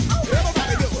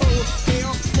 Everybody go, oh,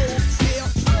 hell, oh, hell.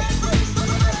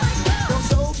 Well,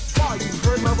 so far you've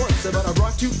heard my voice, but I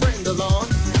brought you friend along.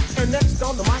 And next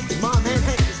on the mic is my man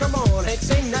Hank. Come on, Hank,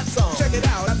 sing that song. Check it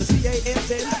out, I'm the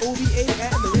C-A-S-N-O-V-A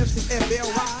and the rest is F.p.i.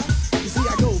 You see,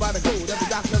 I go by the code of the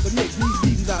doctor of the mix. These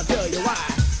reasons I'll tell you why.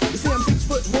 You see, I'm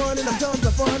 6'1" and I'm tons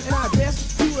of fun and I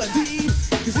dress to a D.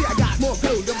 You see, I got more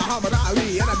clothes than Muhammad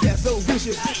Ali and I dress so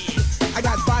vicious. I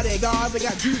got bodyguards, I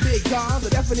got 2 big cars, I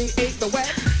definitely ain't the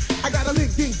whack. I got a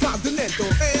Lincoln Continental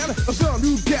and a some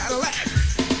new Cadillac.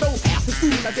 So after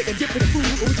school, I take a dip in the pool,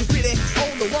 which is pretty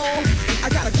on the wall. I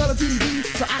got a color TV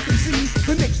so I can see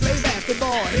the Knicks play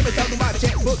basketball. They been talking about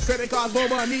checkbook, credit cards, more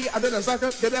money than a sucker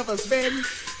could ever spend.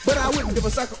 But I wouldn't give a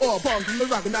sucker or a punk from the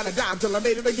rockin' not a dime till I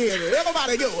made it again.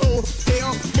 Everybody go, oh,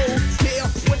 hell,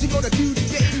 what you gonna do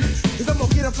today? Cause I'm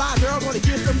gonna get a fly girl, gonna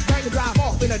get some time to drive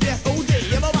off in a death old day.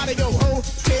 Everybody go, oh,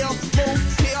 hell,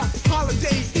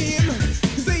 holiday in.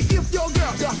 Say if your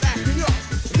girl starts acting up,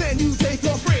 then you take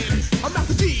your friend. I'm not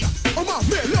the G, I'm off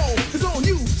mellow. It's on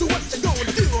you, so what you gonna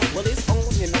do? Well, it's on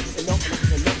and on and on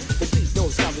and on. The beat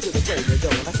don't stop until the break of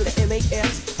dawn. I said a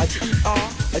M-A-S, a G-E-R,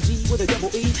 a G with a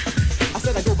double E. I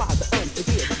said I go by the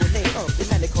unforgettable name of the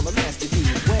man they call a Master D.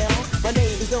 Well, my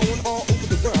name is known all over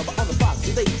the world, but on the box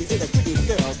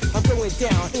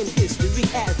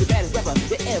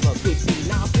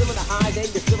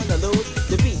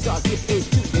get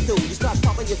into your toe. You start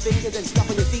popping your fingers and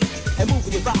stomping your feet and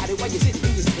moving your body while you're sitting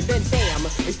in your seat. And then bam,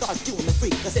 they start doing the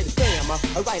freak. I said bam,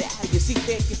 right out of your seat.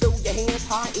 Then you throw your hands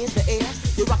high in the air.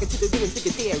 You're rocking to the rhythm, think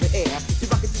it's there in air.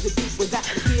 You're rocking to the beat without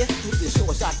a fear. With the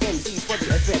short shot MC for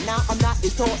the affair. Now I'm not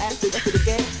as tall as the rest of the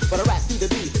gang, but I rap through the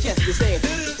beat just the same.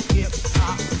 Hip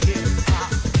hop, hip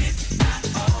hop.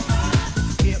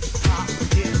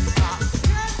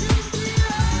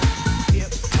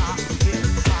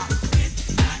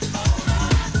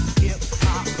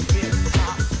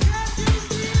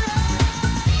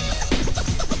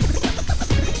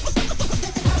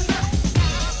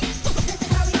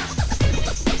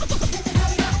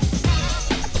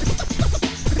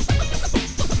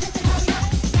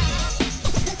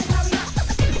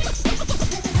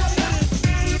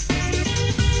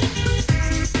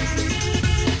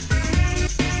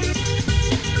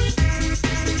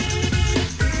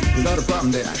 Not a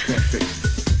problem that I can't fix.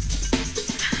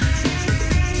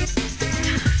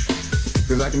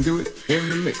 Cause I can do it in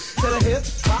the mix. To the hip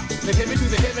hop, the hip to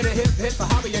the hip and the hip hip for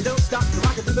hobby and don't stop.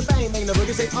 Rock it to the bang, bang the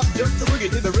boogie, say up jump the boogie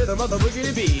to the rhythm of the boogie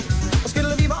to beat. Let's get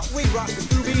a bebop, we rock the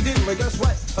Scooby Doo. But guess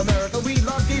what? America, we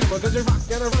love you because you rock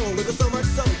and roll with it so much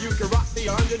so you can rock the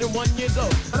 101 years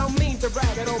old. I don't mean to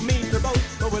brag, I don't mean to boast,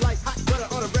 but we're like hot butter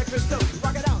on a breakfast toast.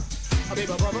 Rock it out, a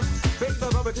baby bubba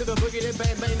to the boogie, then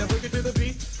bang bang the boogie to the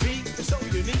beat. Beat is so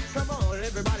unique. Come on,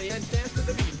 everybody, and dance to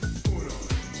the beat. 1,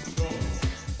 2,